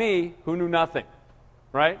guys like me who knew nothing,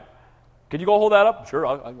 right? Could you go hold that up? Sure,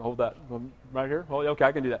 I'll hold that right here. Oh, okay,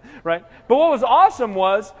 I can do that, right? But what was awesome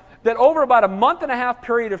was that over about a month and a half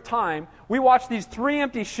period of time, we watched these 3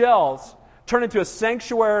 empty shells turn into a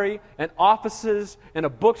sanctuary and offices and a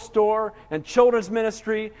bookstore and children's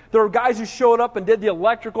ministry. There were guys who showed up and did the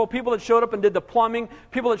electrical, people that showed up and did the plumbing,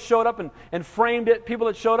 people that showed up and framed it, people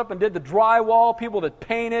that showed up and did the drywall, people that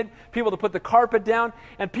painted, people that put the carpet down,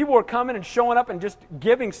 and people were coming and showing up and just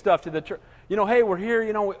giving stuff to the church. You know, hey, we're here,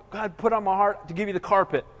 you know, God put on my heart to give you the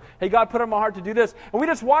carpet. Hey, God put on my heart to do this. And we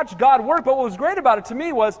just watched God work, but what was great about it to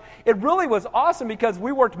me was it really was awesome because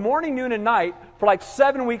we worked morning, noon, and night for like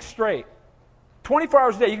 7 weeks straight. 24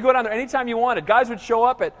 hours a day. You could go down there anytime you wanted. Guys would show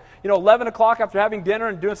up at 11 o'clock after having dinner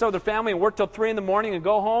and doing stuff with their family and work till 3 in the morning and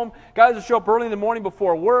go home. Guys would show up early in the morning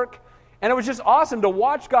before work. And it was just awesome to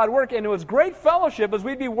watch God work. And it was great fellowship as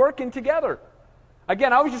we'd be working together.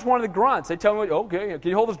 Again, I was just one of the grunts. They tell me, okay, can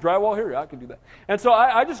you hold this drywall here? Yeah, I can do that. And so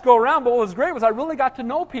I just go around. But what was great was I really got to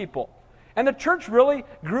know people. And the church really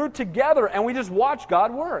grew together, and we just watched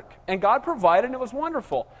God work. And God provided, and it was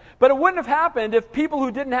wonderful. But it wouldn't have happened if people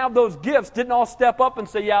who didn't have those gifts didn't all step up and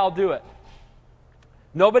say, yeah, I'll do it.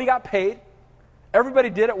 Nobody got paid. Everybody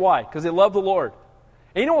did it. Why? Because they loved the Lord.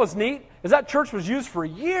 And you know what's neat? Is that church was used for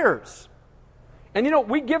years. And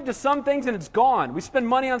we give to some things and it's gone. We spend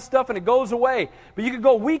money on stuff and it goes away. But you could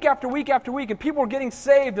go week after week after week, and people are getting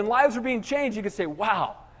saved and lives are being changed. You could say,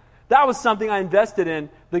 wow. That was something I invested in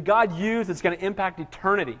that God used that's going to impact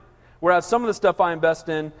eternity. Whereas some of the stuff I invest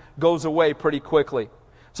in goes away pretty quickly.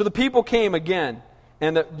 So the people came again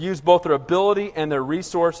and used both their ability and their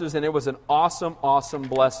resources, and it was an awesome, awesome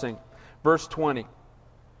blessing. Verse 20.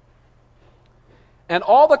 And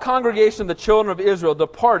all the congregation of the children of Israel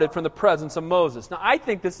departed from the presence of Moses. Now I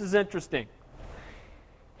think this is interesting.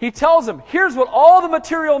 He tells them, here's what all the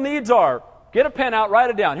material needs are. Get a pen out, write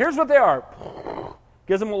it down. Here's what they are.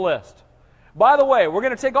 Gives them a list. By the way, we're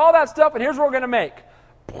going to take all that stuff and here's what we're going to make.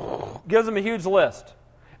 Gives them a huge list.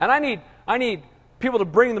 And I need people to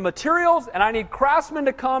bring the materials, and I need craftsmen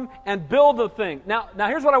to come and build the thing. Now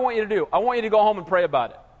here's what I want you to do. I want you to go home and pray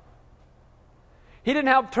about it. He didn't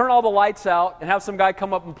have to turn all the lights out and have some guy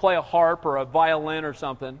come up and play a harp or a violin or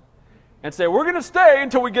something and say, we're going to stay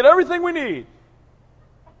until we get everything we need.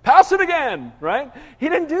 Pass it again, right? He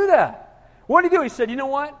didn't do that. What did he do? He said, you know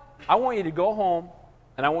what? I want you to go home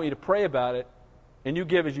and I want you to pray about it, and you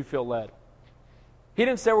give as you feel led. He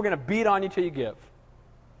didn't say we're going to beat on you till you give.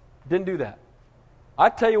 Didn't do that. I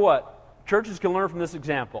tell you what, churches can learn from this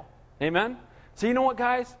example. Amen? So you know what,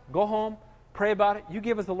 guys? Go home, pray about it. You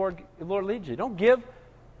give as the Lord leads you. Don't give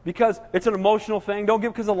because it's an emotional thing. Don't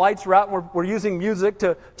give because the lights are out and we're using music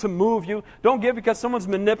to move you. Don't give because someone's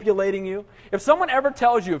manipulating you. If someone ever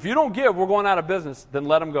tells you, if you don't give, we're going out of business, then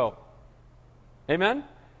let them go. Amen?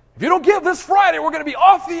 If you don't give this Friday, we're going to be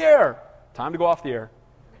off the air. Time to go off the air.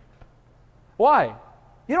 Why?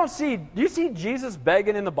 Do you see Jesus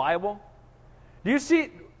begging in the Bible? Do you see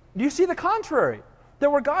the contrary?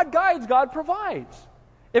 That where God guides, God provides.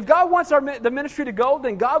 If God wants the ministry to go,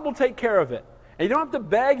 then God will take care of it. And you don't have to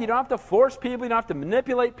beg, you don't have to force people, you don't have to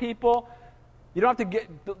manipulate people. You don't have to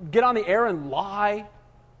get on the air and lie.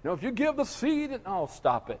 If you give the seed,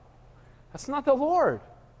 stop it. That's not the Lord.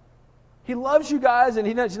 He loves you guys, and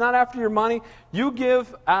He's not after your money. You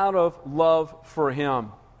give out of love for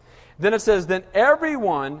Him. Then it says, then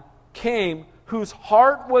everyone came whose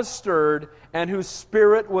heart was stirred and whose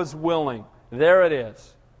spirit was willing. There it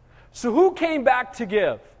is. So who came back to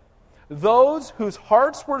give? Those whose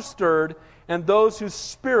hearts were stirred and those whose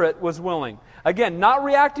spirit was willing. Again, not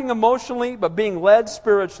reacting emotionally, but being led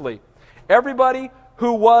spiritually. Everybody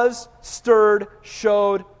who was stirred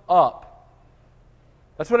showed up.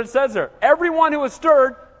 That's what it says there. Everyone who was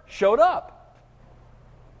stirred showed up.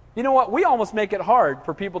 You know what? We almost make it hard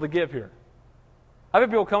for people to give here. I've had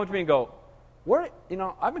people come to me and go,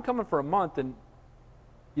 I've been coming for a month and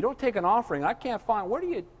you don't take an offering. I can't find, where do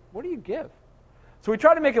you give? So we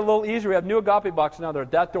try to make it a little easier. We have new agape boxes now. They're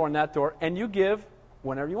at that door and that door. And you give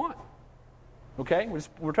whenever you want. Okay?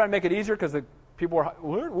 We're trying to make it easier because the people are,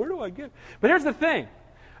 where do I give? But here's the thing.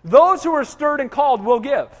 Those who are stirred and called will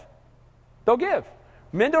give. They'll give.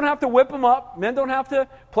 Men don't have to whip them up. Men don't have to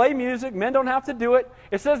play music. Men don't have to do it.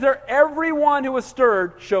 It says there, everyone who was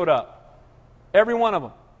stirred showed up. Every one of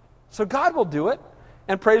them. So God will do it,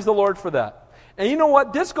 and praise the Lord for that. And you know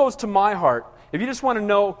what? This goes to my heart. If you just want to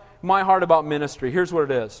know my heart about ministry, here's what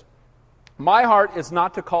it is. My heart is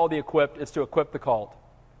not to call the equipped, it's to equip the called.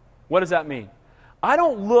 What does that mean? I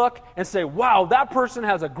don't look and say, wow, that person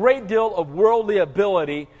has a great deal of worldly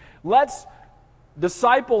ability. Let's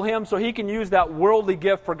disciple him so he can use that worldly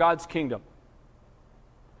gift for God's kingdom.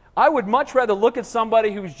 I would much rather look at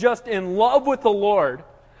somebody who's just in love with the Lord,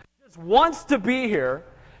 just wants to be here,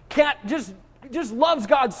 just loves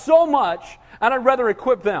God so much, and I'd rather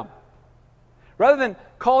equip them. Rather than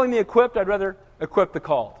calling the equipped, I'd rather equip the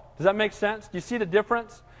called. Does that make sense? Do you see the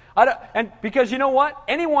difference? And because you know what?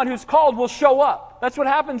 Anyone who's called will show up. That's what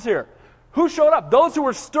happens here. Who showed up? Those who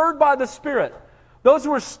were stirred by the Spirit. Those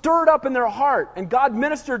who were stirred up in their heart, and God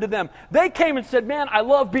ministered to them. They came and said, man, I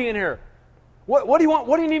love being here. What do you want?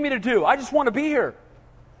 What do you need me to do? I just want to be here.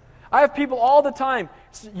 I have people all the time,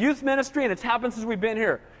 youth ministry, and it's happened since we've been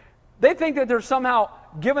here. They think that they're somehow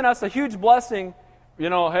giving us a huge blessing. You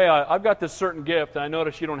know, hey, I've got this certain gift, and I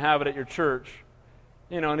notice you don't have it at your church.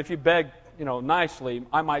 You know, and if you beg, nicely,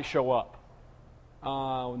 I might show up.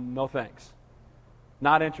 No thanks.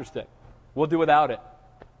 Not interested. We'll do without it.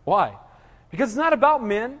 Why? Because it's not about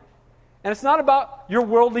men, and it's not about your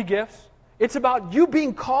worldly gifts. It's about you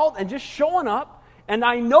being called and just showing up, and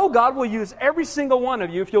I know God will use every single one of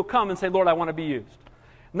you if you'll come and say, Lord, I want to be used.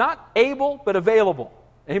 Not able, but available.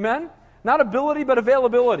 Amen? Not ability, but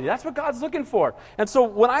availability. That's what God's looking for. And so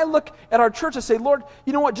when I look at our church, I say, Lord,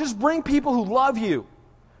 you know what? Just bring people who love you,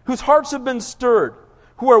 whose hearts have been stirred,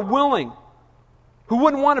 who are willing, who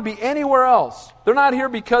wouldn't want to be anywhere else. They're not here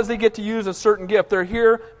because they get to use a certain gift. They're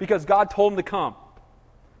here because God told them to come.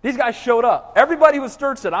 These guys showed up. Everybody who was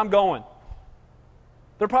stirred said, I'm going.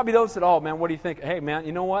 There are probably those that said, oh, man, what do you think? Hey, man,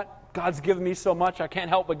 you know what? God's given me so much, I can't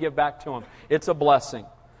help but give back to Him. It's a blessing.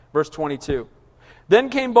 Verse 22. Then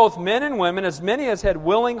came both men and women, as many as had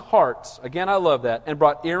willing hearts. Again, I love that. And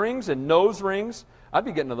brought earrings and nose rings. I'd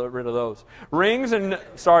be getting rid of those. Rings and,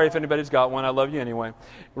 sorry if anybody's got one, I love you anyway.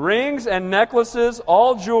 Rings and necklaces,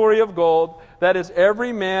 all jewelry of gold. That is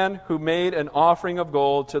every man who made an offering of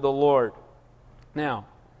gold to the Lord. Now,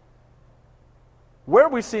 where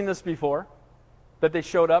have we seen this before? That they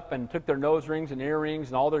showed up and took their nose rings and earrings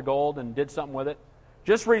and all their gold and did something with it?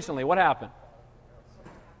 Just recently, what happened?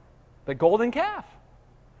 The golden calf.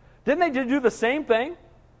 Didn't they do the same thing?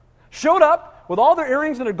 Showed up with all their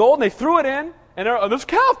earrings and their gold, and they threw it in, and this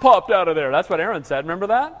calf popped out of there. That's what Aaron said. Remember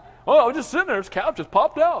that? Oh, I was just sitting there. This calf just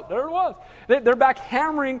popped out. There it was. They're back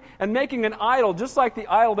hammering and making an idol, just like the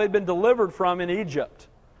idol they'd been delivered from in Egypt.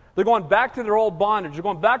 They're going back to their old bondage. They're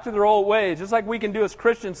going back to their old ways, just like we can do as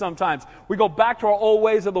Christians sometimes. We go back to our old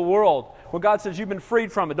ways of the world. When God says, you've been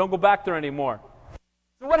freed from it. Don't go back there anymore.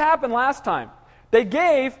 So what happened last time? They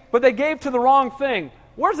gave, but they gave to the wrong thing.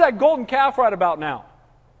 Where's that golden calf right about now?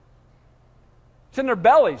 It's in their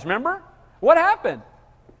bellies, remember? What happened?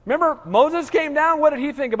 Remember, Moses came down. What did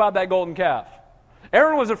he think about that golden calf?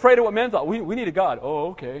 Aaron was afraid of what men thought. We need a God. Oh,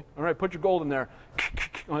 okay. All right, put your gold in there.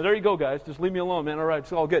 Oh, there you go, guys. Just leave me alone, man. All right,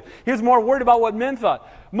 it's all good. He was more worried about what men thought.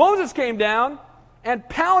 Moses came down and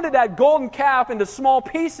pounded that golden calf into small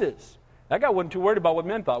pieces. That guy wasn't too worried about what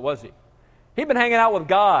men thought, was he? He'd been hanging out with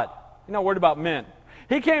God. He's not worried about men.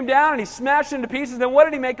 He came down and he smashed it into pieces. Then what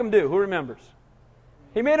did he make him do? Who remembers?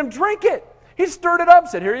 He made him drink it. He stirred it up,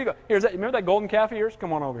 said, here you go. Here's that. Remember that golden calf of yours?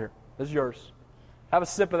 Come on over here. This is yours. Have a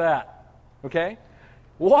sip of that. Okay?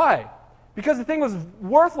 Why? Because the thing was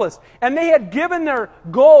worthless. And they had given their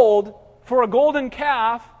gold for a golden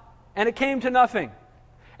calf, and it came to nothing.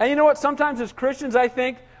 And you know what? Sometimes as Christians, I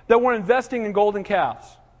think that we're investing in golden calves.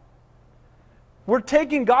 We're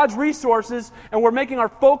taking God's resources and we're making our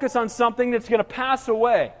focus on something that's going to pass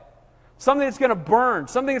away. Something that's going to burn.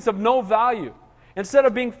 Something that's of no value. Instead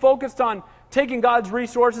of being focused on taking God's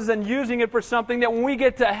resources and using it for something that when we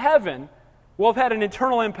get to heaven will have had an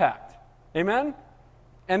eternal impact. Amen?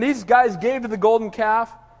 And these guys gave to the golden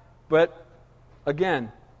calf, but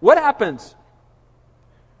again, what happens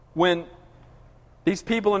when these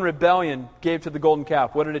people in rebellion gave to the golden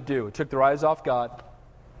calf? What did it do? It took their eyes off God.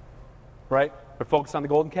 Right? They're focused on the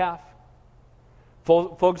golden calf.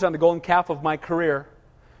 Focus on the golden calf of my career.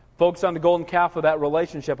 Focus on the golden calf of that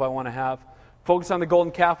relationship I want to have. Focus on the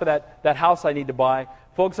golden calf of that house I need to buy.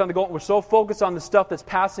 Focus on the golden. We're so focused on the stuff that's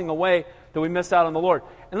passing away that we miss out on the Lord.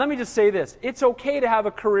 And let me just say this. It's okay to have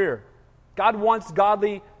a career. God wants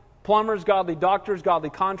godly plumbers, godly doctors, godly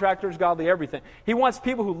contractors, godly everything. He wants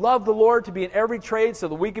people who love the Lord to be in every trade so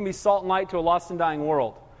that we can be salt and light to a lost and dying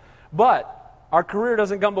world. But our career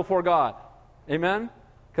doesn't come before God. Amen?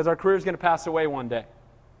 Because our career is going to pass away one day.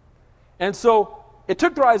 And so it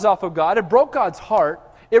took their eyes off of God. It broke God's heart.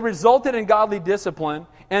 It resulted in godly discipline.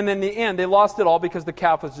 And in the end, they lost it all because the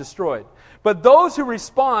calf was destroyed. But those who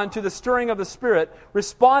respond to the stirring of the Spirit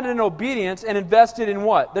responded in obedience and invested in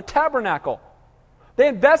what? The tabernacle. They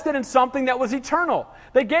invested in something that was eternal.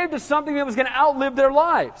 They gave to something that was going to outlive their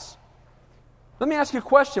lives. Let me ask you a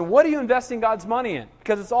question. What are you investing God's money in?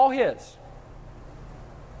 Because it's all His.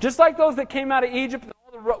 Just like those that came out of Egypt and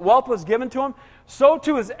all the wealth was given to them, so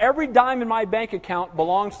too is every dime in my bank account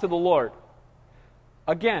belongs to the Lord.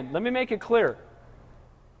 Again, let me make it clear.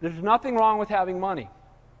 There's nothing wrong with having money,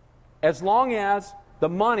 as long as the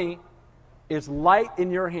money is light in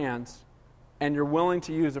your hands and you're willing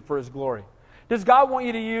to use it for His glory. Does God want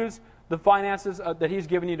you to use the finances that He's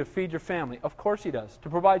given you to feed your family? Of course He does. To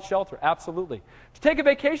provide shelter? Absolutely. To take a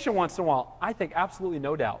vacation once in a while? I think absolutely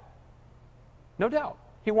no doubt. No doubt.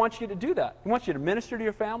 He wants you to do that. He wants you to minister to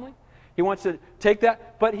your family. He wants you to take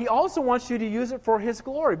that. But He also wants you to use it for His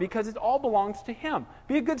glory because it all belongs to Him.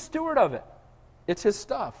 Be a good steward of it. It's His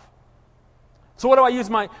stuff. So what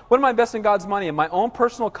am I investing God's money in? My own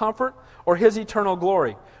personal comfort or His eternal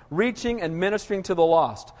glory? Reaching and ministering to the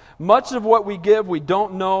lost. Much of what we give, we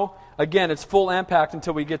don't know, again, its full impact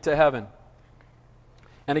until we get to heaven.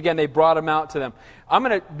 And again, they brought Him out to them. I'm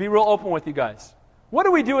going to be real open with you guys. What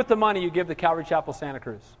do we do with the money you give to Calvary Chapel Santa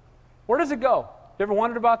Cruz? Where does it go? You ever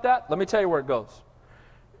wondered about that? Let me tell you where it goes.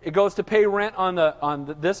 It goes to pay rent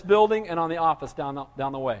on this building and on the office down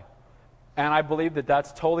the way. And I believe that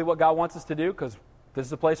that's totally what God wants us to do because this is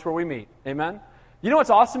the place where we meet. Amen? You know what's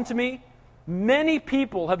awesome to me? Many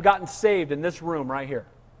people have gotten saved in this room right here.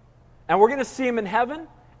 And we're going to see them in heaven,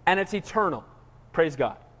 and it's eternal. Praise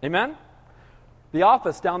God. Amen? The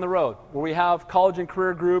office down the road, where we have college and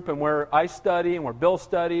career group, and where I study, and where Bill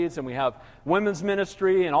studies, and we have women's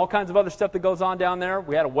ministry, and all kinds of other stuff that goes on down there.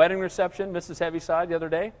 We had a wedding reception, Mrs. Heavyside, the other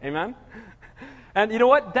day. Amen? And you know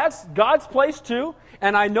what? That's God's place too,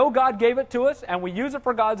 and I know God gave it to us, and we use it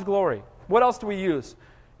for God's glory. What else do we use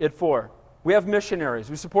it for? We have missionaries.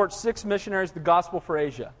 We support 6 missionaries, the gospel for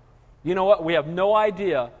Asia. You know what? We have no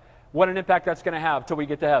idea what an impact that's going to have till we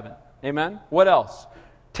get to heaven. Amen? What else?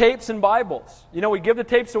 Tapes and Bibles. You know, we give the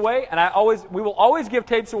tapes away, and we will always give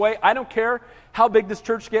tapes away. I don't care how big this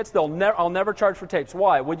church gets. I'll never charge for tapes.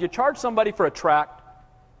 Why? Would you charge somebody for a tract?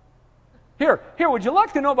 Here, would you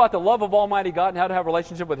like to know about the love of Almighty God and how to have a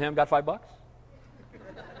relationship with Him? Got $5?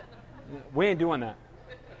 We ain't doing that.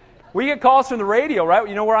 We get calls from the radio, right?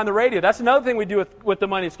 You know, we're on the radio. That's another thing we do with the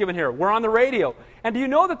money that's given here. We're on the radio. And do you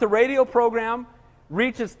know that the radio program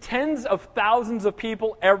reaches tens of thousands of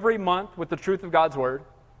people every month with the truth of God's Word?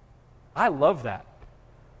 I love that.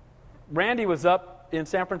 Randy was up in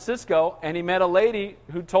San Francisco, and he met a lady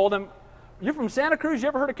who told him, "You're from Santa Cruz? You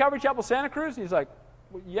ever heard of Calvary Chapel Santa Cruz?" He's like,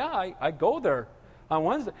 "Well, yeah, I go there on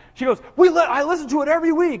Wednesday." She goes, I listen to it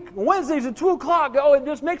every week. Wednesdays at 2 o'clock. Oh, it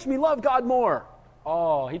just makes me love God more.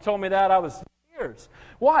 Oh, he told me that. I was in tears.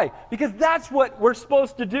 Why? Because that's what we're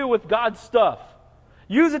supposed to do with God's stuff.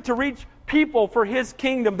 Use it to reach people for His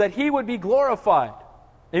kingdom, that He would be glorified.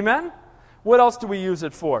 Amen? What else do we use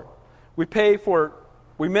it for?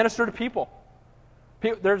 We minister to people.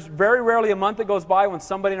 There's very rarely a month that goes by when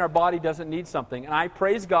somebody in our body doesn't need something. And I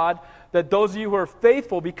praise God that those of you who are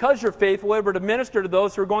faithful, because you're faithful, are able to minister to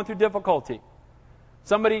those who are going through difficulty.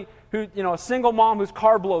 Somebody who, a single mom whose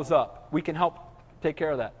car blows up, we can help take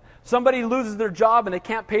care of that. Somebody loses their job and they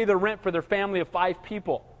can't pay their rent for their family of 5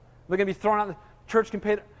 people. They're going to be thrown out. The church can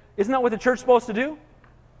pay. Isn't that what the church is supposed to do?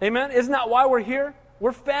 Amen? Isn't that why we're here?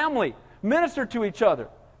 We're family. Minister to each other.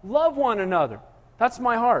 Love one another. That's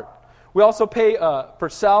my heart. We also pay for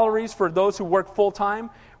salaries for those who work full-time.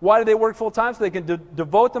 Why do they work full-time? So they can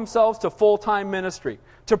devote themselves to full-time ministry.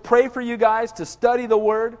 To pray for you guys, to study the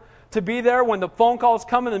Word, to be there when the phone calls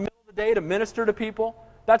come in the middle of the day to minister to people.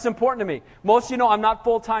 That's important to me. Most of you know I'm not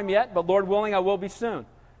full-time yet, but Lord willing, I will be soon.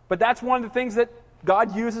 But that's one of the things that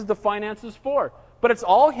God uses the finances for. But it's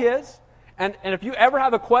all His. And if you ever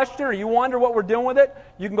have a question or you wonder what we're doing with it,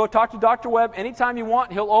 you can go talk to Dr. Webb anytime you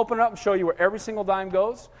want. He'll open it up and show you where every single dime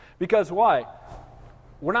goes. Because why?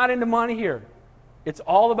 We're not into money here. It's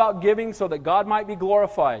all about giving so that God might be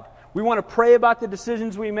glorified. We want to pray about the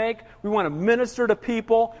decisions we make. We want to minister to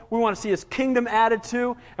people. We want to see His kingdom added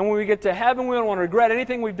to. And when we get to heaven, we don't want to regret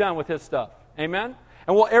anything we've done with His stuff. Amen?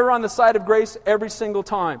 And we'll err on the side of grace every single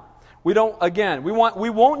time. We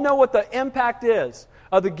won't know what the impact is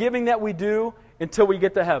of the giving that we do until we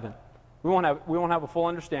get to heaven. We won't have a full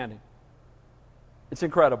understanding. It's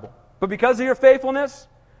incredible. But because of your faithfulness,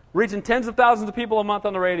 reaching tens of thousands of people a month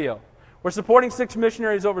on the radio. We're supporting 6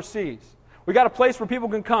 missionaries overseas. We got a place where people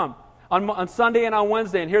can come on Sunday and on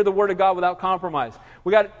Wednesday and hear the Word of God without compromise.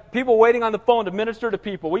 We got people waiting on the phone to minister to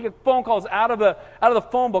people. We get phone calls out of the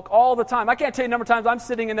phone book all the time. I can't tell you the number of times I'm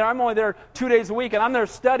sitting in there. I'm only there 2 days a week, and I'm there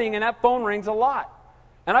studying, and that phone rings a lot.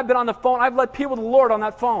 And I've been on the phone. I've led people to the Lord on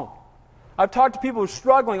that phone. I've talked to people who are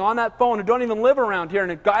struggling on that phone who don't even live around here,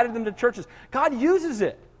 and have guided them to churches. God uses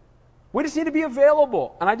it. We just need to be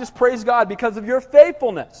available. And I just praise God because of your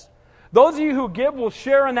faithfulness. Those of you who give will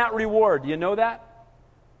share in that reward. Do you know that?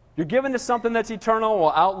 You're given to something that's eternal and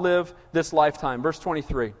will outlive this lifetime. Verse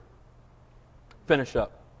 23. Finish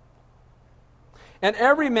up. And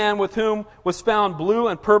every man with whom was found blue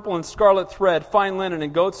and purple and scarlet thread, fine linen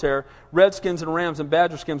and goat's hair, red skins and rams and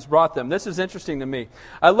badger skins brought them. This is interesting to me.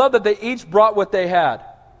 I love that they each brought what they had.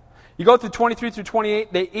 You go through 23 through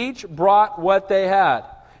 28, they each brought what they had.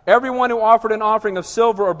 Everyone who offered an offering of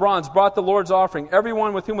silver or bronze brought the Lord's offering.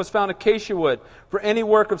 Everyone with whom was found acacia wood for any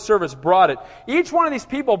work of service brought it. Each one of these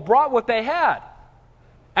people brought what they had.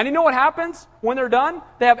 And you know what happens when they're done?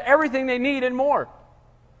 They have everything they need and more.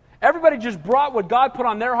 Everybody just brought what God put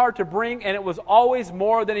on their heart to bring, and it was always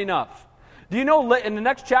more than enough. Do you know in the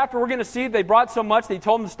next chapter we're going to see they brought so much they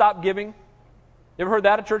told them to stop giving? You ever heard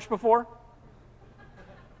that at church before?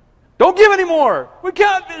 Don't give anymore. We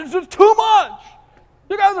can't. It's just too much.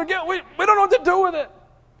 You guys are getting, we don't know what to do with it.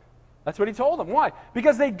 That's what he told them. Why?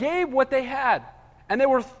 Because they gave what they had. And they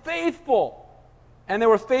were faithful. And they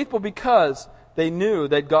were faithful because they knew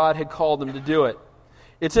that God had called them to do it.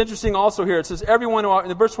 It's interesting also here. It says, everyone who,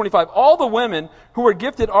 in verse 25, all the women who were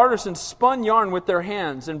gifted artisans spun yarn with their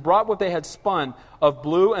hands and brought what they had spun of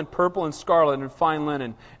blue and purple and scarlet and fine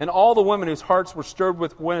linen. And all the women whose hearts were stirred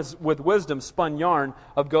with wisdom spun yarn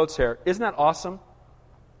of goat's hair. Isn't that awesome?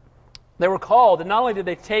 They were called, and not only did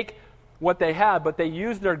they take what they had, but they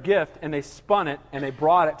used their gift and they spun it and they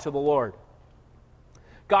brought it to the Lord.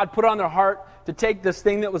 God put on their heart to take this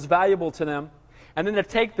thing that was valuable to them, and then to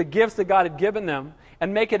take the gifts that God had given them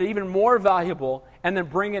and make it even more valuable, and then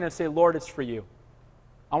bring it and say, Lord, it's for you.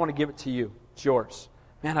 I want to give it to you. It's yours.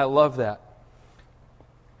 Man, I love that.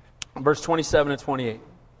 Verse 27 and 28.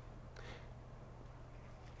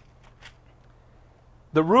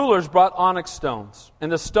 The rulers brought onyx stones,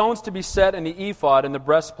 and the stones to be set in the ephod and the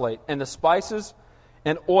breastplate, and the spices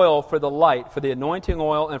and oil for the light, for the anointing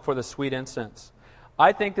oil, and for the sweet incense.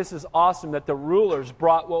 I think this is awesome that the rulers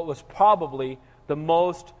brought what was probably the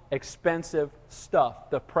most expensive stuff,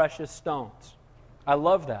 the precious stones. I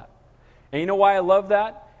love that. And you know why I love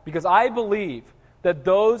that? Because I believe that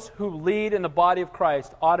those who lead in the body of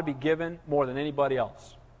Christ ought to be given more than anybody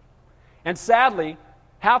else. And sadly,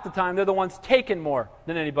 half the time, they're the ones taking more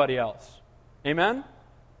than anybody else. Amen?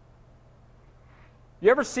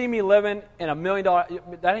 You ever see me living in $1 million?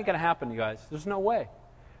 That ain't going to happen, you guys. There's no way.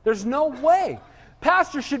 There's no way.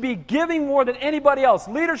 Pastors should be giving more than anybody else.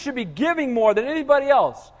 Leaders should be giving more than anybody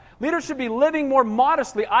else. Leaders should be living more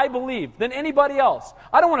modestly, I believe, than anybody else.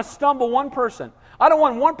 I don't want to stumble one person. I don't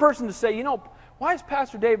want one person to say, you know, why is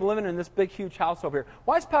Pastor Dave living in this big, huge house over here?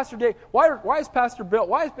 Why is Pastor Dave, why is Pastor Bill,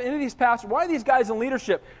 why is any of these pastors, why are these guys in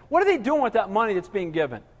leadership? What are they doing with that money that's being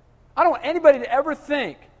given? I don't want anybody to ever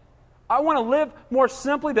think, I want to live more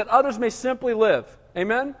simply that others may simply live.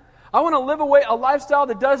 Amen? I want to live a lifestyle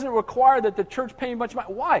that doesn't require that the church pay much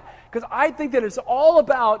money. Why? Because I think that it's all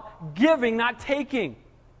about giving, not taking.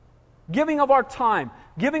 Giving of our time,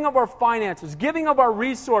 giving of our finances, giving of our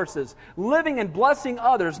resources, living and blessing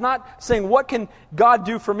others, not saying, what can God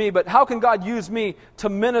do for me, but how can God use me to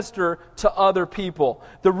minister to other people?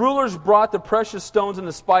 The rulers brought the precious stones and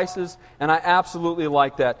the spices, and I absolutely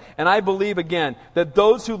like that. And I believe, again, that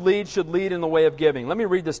those who lead should lead in the way of giving. Let me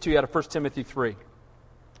read this to you out of 1 Timothy 3.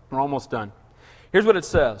 We're almost done. Here's what it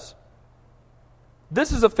says.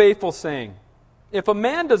 This is a faithful saying. If a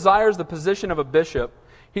man desires the position of a bishop,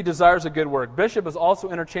 he desires a good work. Bishop is also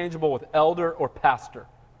interchangeable with elder or pastor.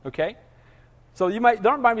 Okay? So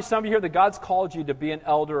there might be some of you here that God's called you to be an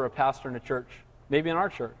elder or a pastor in a church. Maybe in our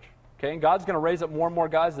church. Okay? And God's going to raise up more and more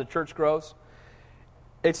guys as the church grows.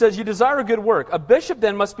 It says, you desire a good work. A bishop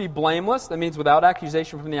then must be blameless. That means without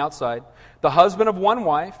accusation from the outside. The husband of one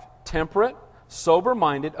wife, temperate,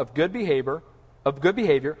 sober-minded, of good behavior,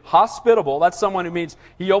 hospitable. That's someone who means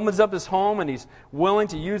he opens up his home and he's willing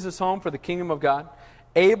to use his home for the kingdom of God.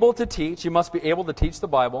 Able to teach. You must be able to teach the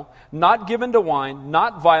Bible. Not given to wine.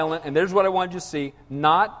 Not violent. And there's what I wanted you to see.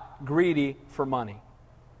 Not greedy for money.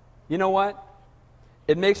 You know what?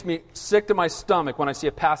 It makes me sick to my stomach when I see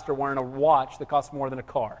a pastor wearing a watch that costs more than a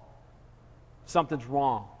car. Something's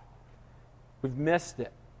wrong. We've missed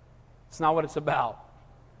it. It's not what it's about.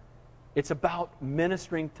 It's about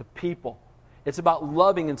ministering to people. It's about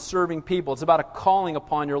loving and serving people. It's about a calling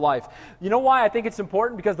upon your life. You know why I think it's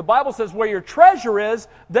important? Because the Bible says where your treasure is,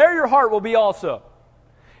 there your heart will be also.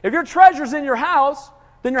 If your treasure's in your house,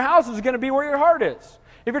 then your house is going to be where your heart is.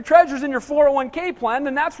 If your treasure's in your 401k plan,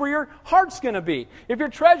 then that's where your heart's going to be. If your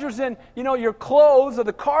treasure's in, your clothes or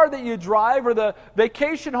the car that you drive or the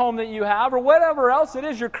vacation home that you have or whatever else it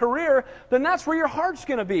is, your career, then that's where your heart's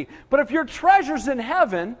going to be. But if your treasure's in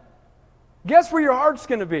heaven, guess where your heart's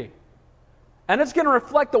going to be? And it's going to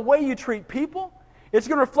reflect the way you treat people. It's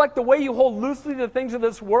going to reflect the way you hold loosely to the things of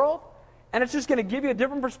this world. And it's just going to give you a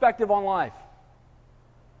different perspective on life.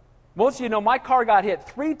 Most of you know my car got hit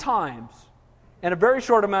 3 times in a very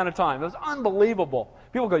short amount of time. It was unbelievable.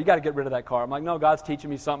 People go, you got to get rid of that car. I'm like, no, God's teaching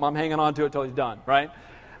me something. I'm hanging on to it till He's done, right?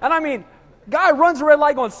 And I mean, guy runs a red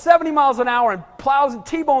light going 70 miles an hour and plows and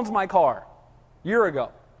T-bones my car a year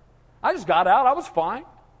ago. I just got out. I was fine.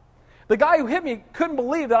 The guy who hit me couldn't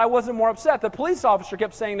believe that I wasn't more upset. The police officer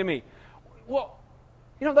kept saying to me, well,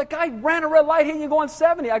 that guy ran a red light hitting you going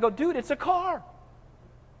 70. I go, dude, it's a car.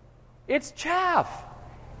 It's chaff.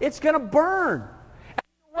 It's going to burn.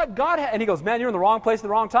 And and he goes, man, you're in the wrong place at the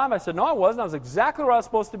wrong time. I said, no, I wasn't. I was exactly where I was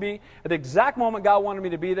supposed to be at the exact moment God wanted me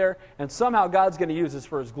to be there, and somehow God's going to use this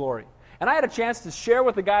for His glory. And I had a chance to share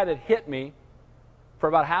with the guy that hit me for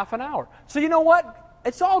about half an hour. So you know what?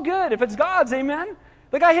 It's all good. If it's God's, amen?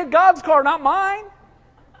 The guy hit God's car, not mine.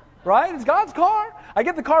 Right? It's God's car. I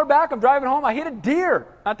get the car back. I'm driving home. I hit a deer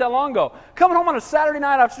not that long ago. Coming home on a Saturday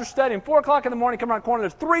night after studying, 4 o'clock in the morning, coming around the corner,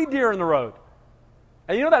 there's 3 deer in the road.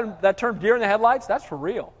 And you know that term deer in the headlights? That's for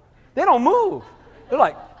real. They don't move. They're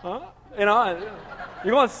like, huh? You're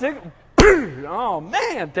going to sick. Oh,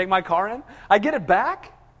 man. Take my car in. I get it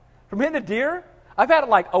back from hitting a deer. I've had it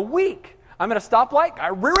like a week. I'm at a stoplight. Guy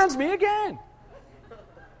rear ends me again.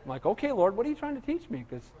 I'm like, okay, Lord, what are you trying to teach me?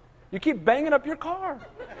 Because you keep banging up your car.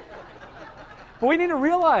 But we need to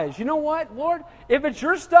realize, you know what, Lord? If it's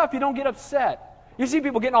your stuff, you don't get upset. You see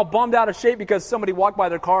people getting all bummed out of shape because somebody walked by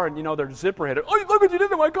their car and, their zipper hit it. Oh, look what you did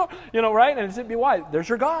to my car. Right? And it'd be why? There's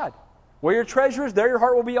your God. Where your treasure is, there your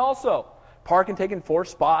heart will be also. Parking, taking 4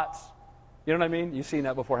 spots. You know what I mean? You've seen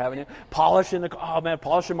that before, haven't you? Polishing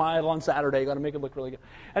polishing my idol on Saturday. Got to make it look really good.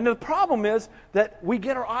 And the problem is that we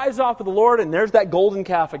get our eyes off of the Lord, and there's that golden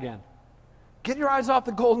calf again. Get your eyes off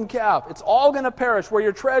the golden calf. It's all going to perish. Where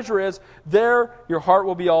your treasure is, there your heart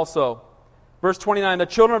will be also. Verse 29, the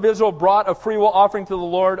children of Israel brought a freewill offering to the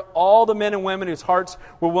Lord, all the men and women whose hearts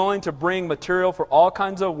were willing to bring material for all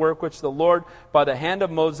kinds of work which the Lord, by the hand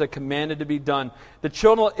of Moses, had commanded to be done. The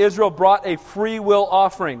children of Israel brought a freewill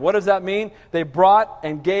offering. What does that mean? They brought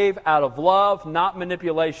and gave out of love, not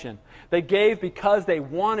manipulation. They gave because they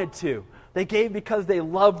wanted to. They gave because they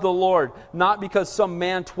loved the Lord, not because some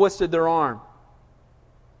man twisted their arm.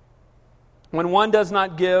 When one does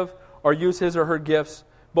not give or use his or her gifts,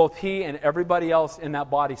 both he and everybody else in that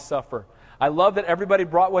body suffer. I love that everybody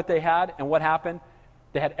brought what they had, and what happened?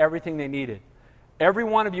 They had everything they needed. Every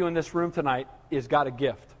one of you in this room tonight has got a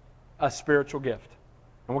gift, a spiritual gift.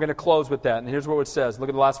 And we're going to close with that. And here's what it says. Look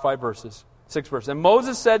at the last 5 verses, 6 verses. And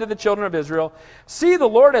Moses said to the children of Israel, see, the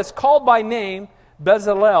Lord has called by name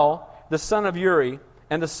Bezalel, the son of Uri,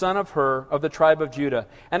 and the son of Hur, of the tribe of Judah,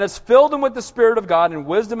 and has filled him with the Spirit of God in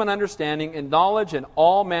wisdom and understanding, in knowledge and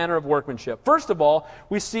all manner of workmanship. First of all,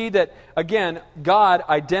 we see that, again, God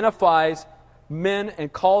identifies men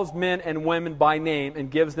and calls men and women by name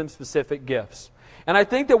and gives them specific gifts. And I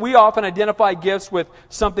think that we often identify gifts with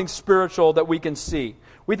something spiritual that we can see.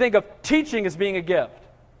 We think of teaching as being a gift.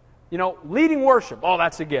 Leading worship, oh,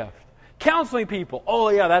 that's a gift. Counseling people, oh,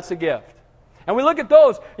 yeah, that's a gift. And we look at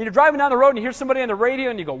those, and you're driving down the road and you hear somebody on the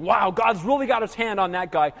radio and you go, wow, God's really got His hand on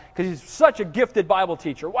that guy because he's such a gifted Bible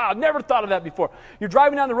teacher. Wow, I've never thought of that before. You're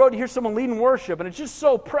driving down the road and you hear someone leading worship and it's just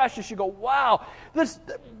so precious. You go, wow,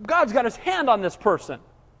 God's got His hand on this person.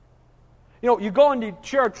 You go and you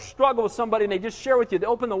share a struggle with somebody and they just share with you. They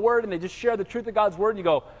open the Word and they just share the truth of God's Word and you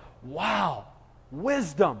go, wow,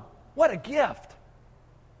 wisdom, what a gift.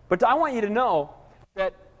 But I want you to know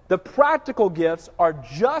that the practical gifts are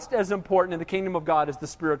just as important in the kingdom of God as the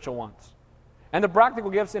spiritual ones. And the practical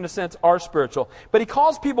gifts, in a sense, are spiritual. But He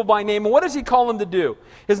calls people by name, and what does He call them to do?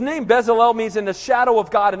 His name, Bezalel, means in the shadow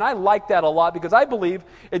of God, and I like that a lot because I believe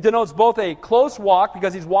it denotes both a close walk,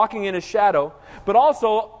 because he's walking in His shadow, but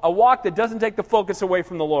also a walk that doesn't take the focus away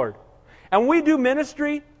from the Lord. And when we do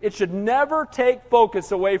ministry, it should never take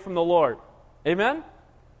focus away from the Lord. Amen?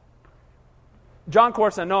 John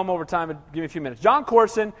Corson, I know I'm over time, but give me a few minutes. John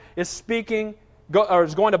Corson is is going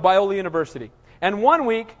to Biola University. And one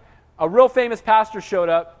week, a real famous pastor showed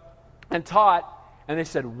up and taught, and they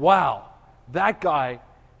said, wow, that guy,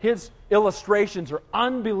 his illustrations are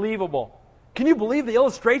unbelievable. Can you believe the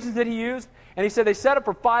illustrations that he used? And he said they sat up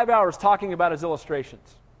for 5 hours talking about his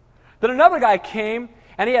illustrations. Then another guy came,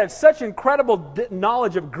 and he had such incredible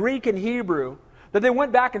knowledge of Greek and Hebrew that they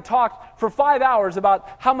went back and talked for 5 hours about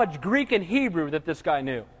how much Greek and Hebrew that this guy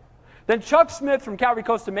knew. Then Chuck Smith from Calvary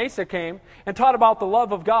Costa Mesa came and taught about the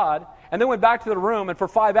love of God, and then went back to the room and for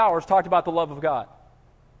 5 hours talked about the love of God.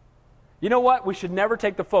 You know what? We should never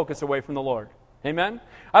take the focus away from the Lord. Amen?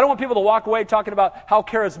 I don't want people to walk away talking about how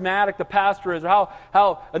charismatic the pastor is or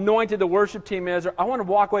how anointed the worship team is. I want to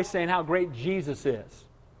walk away saying how great Jesus is.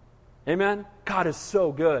 Amen? God is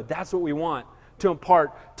so good. That's what we want to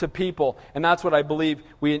impart to people. And that's what I believe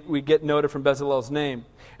we get noted from Bezalel's name.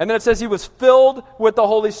 And then it says he was filled with the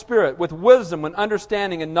Holy Spirit, with wisdom and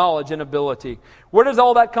understanding and knowledge and ability. Where does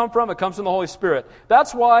all that come from? It comes from the Holy Spirit.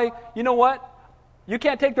 That's why, you know what? You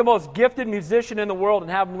can't take the most gifted musician in the world and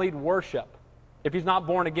have him lead worship if he's not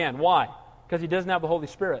born again. Why? Because he doesn't have the Holy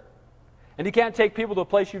Spirit. And you can't take people to a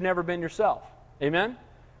place you've never been yourself. Amen?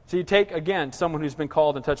 So you take, again, someone who's been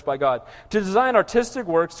called and touched by God. To design artistic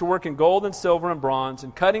works, to work in gold and silver and bronze,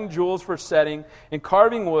 and cutting jewels for setting, and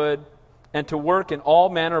carving wood, and to work in all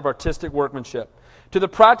manner of artistic workmanship. To the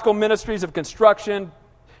practical ministries of construction.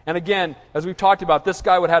 And again, as we've talked about, this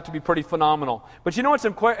guy would have to be pretty phenomenal. But you know what's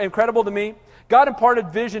incredible to me? God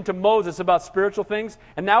imparted vision to Moses about spiritual things,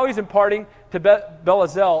 and now he's imparting to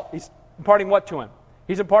Bezalel, he's imparting what to him?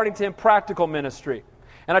 He's imparting to him practical ministry.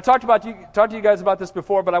 And I talked to you guys about this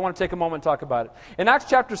before, but I want to take a moment and talk about it. In Acts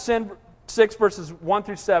chapter 6, verses 1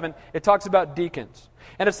 through 7, it talks about deacons.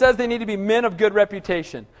 And it says they need to be men of good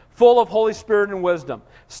reputation, full of Holy Spirit and wisdom.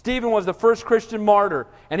 Stephen was the first Christian martyr,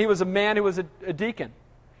 and he was a man who was a deacon.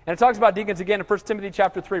 And it talks about deacons again in 1 Timothy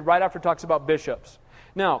chapter 3, right after it talks about bishops.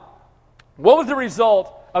 Now, what was the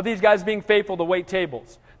result of these guys being faithful to wait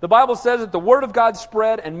tables? The Bible says that the word of God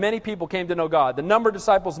spread and many people came to know God. The number of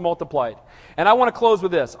disciples multiplied. And I want to close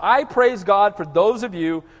with this. I praise God for those of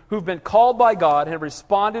you who've been called by God and have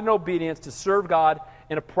responded in obedience to serve God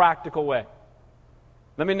in a practical way.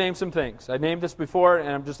 Let me name some things. I named this before and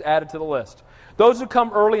I'm just added to the list. Those who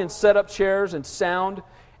come early and set up chairs and sound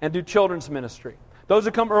and do children's ministry. Those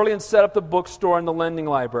who come early and set up the bookstore and the lending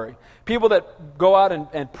library. People that go out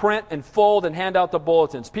and print and fold and hand out the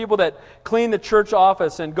bulletins. People that clean the church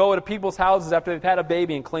office and go to people's houses after they've had a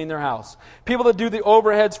baby and clean their house. People that do the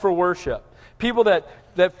overheads for worship. People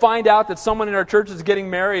that find out that someone in our church is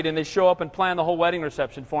getting married and they show up and plan the whole wedding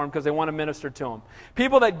reception for them because they want to minister to them.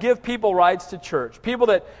 People that give people rides to church. People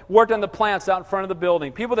that work on the plants out in front of the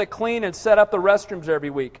building. People that clean and set up the restrooms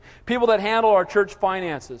every week. People that handle our church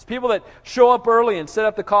finances. People that show up early and set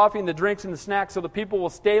up the coffee and the drinks and the snacks so the people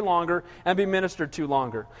will stay longer and be ministered to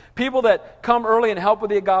longer. People that come early and help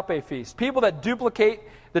with the agape feast. People that duplicate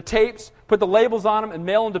the tapes, put the labels on them, and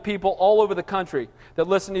mail them to people all over the country that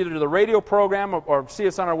listen either to the radio program or see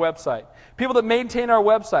us on our website. People that maintain our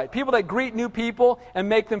website. People that greet new people and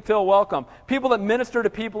make them feel welcome. People that minister to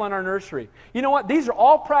people in our nursery. You know what? These are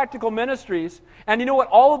all practical ministries, and you know what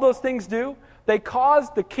all of those things do? They cause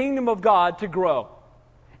the kingdom of God to grow.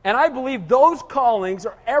 And I believe those callings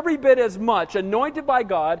are every bit as much anointed by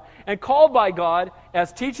God and called by God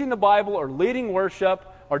as teaching the Bible or leading worship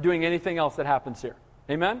or doing anything else that happens here.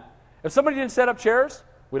 Amen? If somebody didn't set up chairs,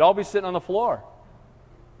 we'd all be sitting on the floor.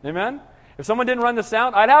 Amen? If someone didn't run the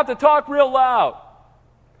sound, I'd have to talk real loud.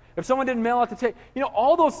 If someone didn't mail out the tape,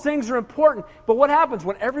 all those things are important. But what happens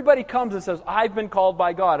when everybody comes and says, I've been called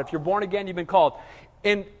by God? If you're born again, you've been called.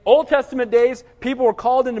 In Old Testament days, people were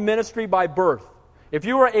called into ministry by birth. If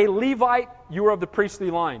you were a Levite, you were of the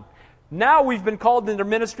priestly line. Now we've been called into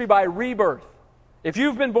ministry by rebirth. If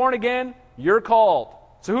you've been born again, you're called.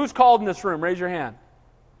 So who's called in this room? Raise your hand.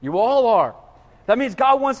 You all are. That means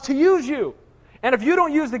God wants to use you. And if you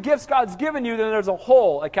don't use the gifts God's given you, then there's a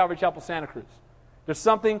hole at Calvary Chapel Santa Cruz. There's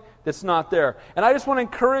something that's not there. And I just want to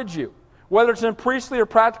encourage you, whether it's in priestly or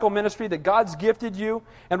practical ministry, that God's gifted you,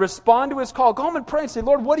 and respond to His call. Go home and pray and say,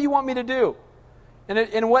 Lord, what do you want me to do?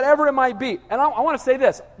 And whatever it might be. And I want to say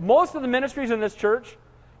this. Most of the ministries in this church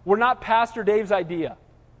were not Pastor Dave's idea.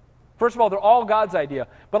 First of all, they're all God's idea.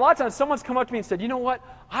 But a lot of times someone's come up to me and said, you know what?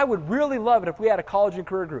 I would really love it if we had a college and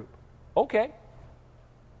career group. Okay.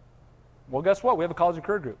 Well, guess what? We have a college and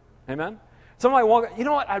career group. Amen? Somebody walk, you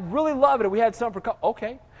know what? I'd really love it if we had something for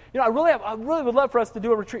okay. I really would love for us to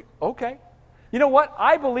do a retreat. Okay. You know what?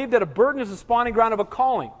 I believe that a burden is the spawning ground of a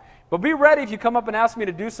calling. But be ready if you come up and ask me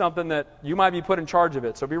to do something that you might be put in charge of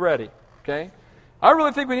it. So be ready. Okay? I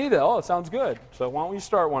really think we need that. Oh, it sounds good. So why don't you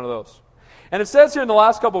start one of those? And it says here in the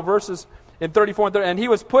last couple of verses in 34 and 30,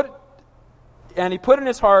 and he put in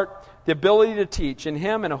his heart the ability to teach. In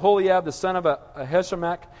him and Aholiab, the son of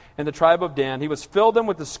Ahisamach, and the tribe of Dan, he was filled them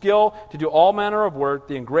with the skill to do all manner of work,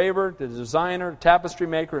 the engraver, the designer, tapestry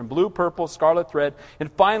maker, in blue, purple, scarlet thread,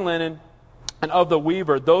 and fine linen, and of the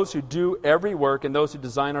weaver, those who do every work, and those who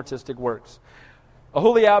design artistic works.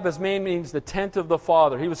 Aholiab, his name means the tent of the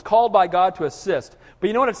Father. He was called by God to assist. But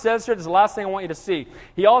you know what it says here? This is the last thing I want you to see.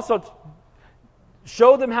 He also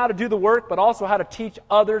showed them how to do the work, but also how to teach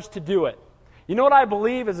others to do it. You know what I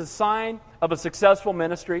believe is a sign of a successful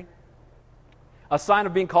ministry? A sign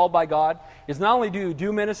of being called by God is not only do you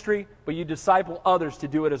do ministry, but you disciple others to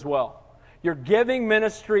do it as well. You're giving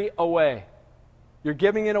ministry away. You're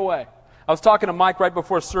giving it away. I was talking to Mike right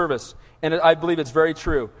before service, and I believe it's very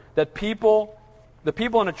true, that the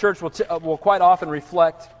people in a church will quite often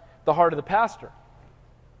reflect the heart of the pastor.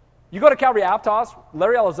 You go to Calvary Aptos,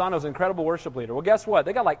 Larry Elizondo is an incredible worship leader. Well, guess what?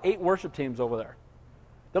 They got like 8 worship teams over there.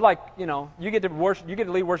 They're like, you get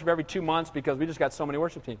to lead worship every 2 months because we just got so many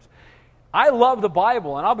worship teams. I love the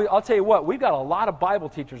Bible, and I'll tell you what, we've got a lot of Bible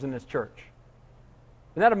teachers in this church.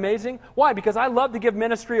 Isn't that amazing? Why? Because I love to give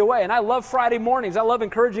ministry away, and I love Friday mornings. I love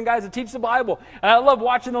encouraging guys to teach the Bible, and I love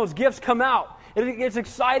watching those gifts come out. It's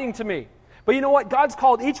exciting to me. But you know what? God's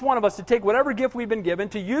called each one of us to take whatever gift we've been given,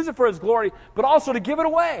 to use it for His glory, but also to give it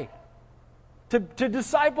away, to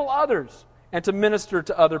disciple others, and to minister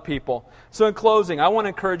to other people. So in closing, I want to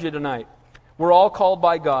encourage you tonight. We're all called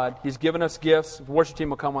by God. He's given us gifts. The worship team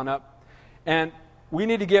will come on up. And we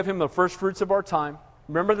need to give Him the first fruits of our time.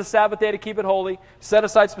 Remember the Sabbath day to keep it holy. Set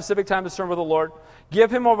aside specific time to serve with the Lord.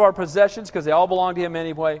 Give Him of our possessions because they all belong to Him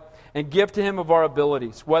anyway. And give to Him of our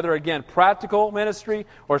abilities. Whether, again, practical ministry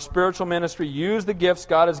or spiritual ministry, use the gifts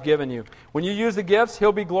God has given you. When you use the gifts,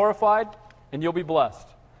 He'll be glorified and you'll be blessed.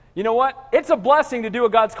 You know what? It's a blessing to do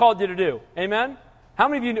what God's called you to do. Amen? How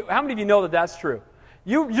many of you know that that's true?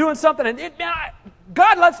 You're doing something and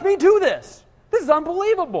God lets me do this. This is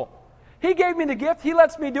unbelievable. He gave me the gift. He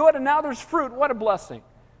lets me do it, and now there's fruit. What a blessing.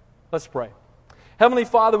 Let's pray. Heavenly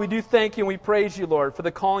Father, we do thank You and we praise You, Lord, for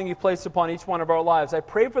the calling You've placed upon each one of our lives. I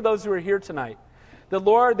pray for those who are here tonight, that,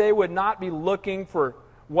 Lord, they would not be looking for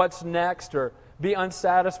what's next or be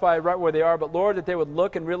unsatisfied right where they are, but, Lord, that they would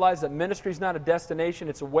look and realize that ministry is not a destination,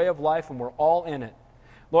 it's a way of life, and we're all in it.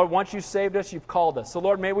 Lord, once You saved us, You've called us. So,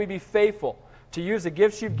 Lord, may we be faithful to use the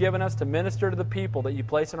gifts You've given us to minister to the people that You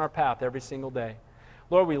place in our path every single day.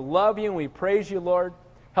 Lord, we love You and we praise You, Lord.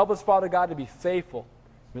 Help us, Father God, to be faithful.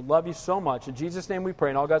 We love You so much. In Jesus' name we pray.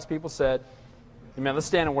 And all God's people said, amen. Let's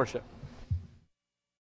stand and worship.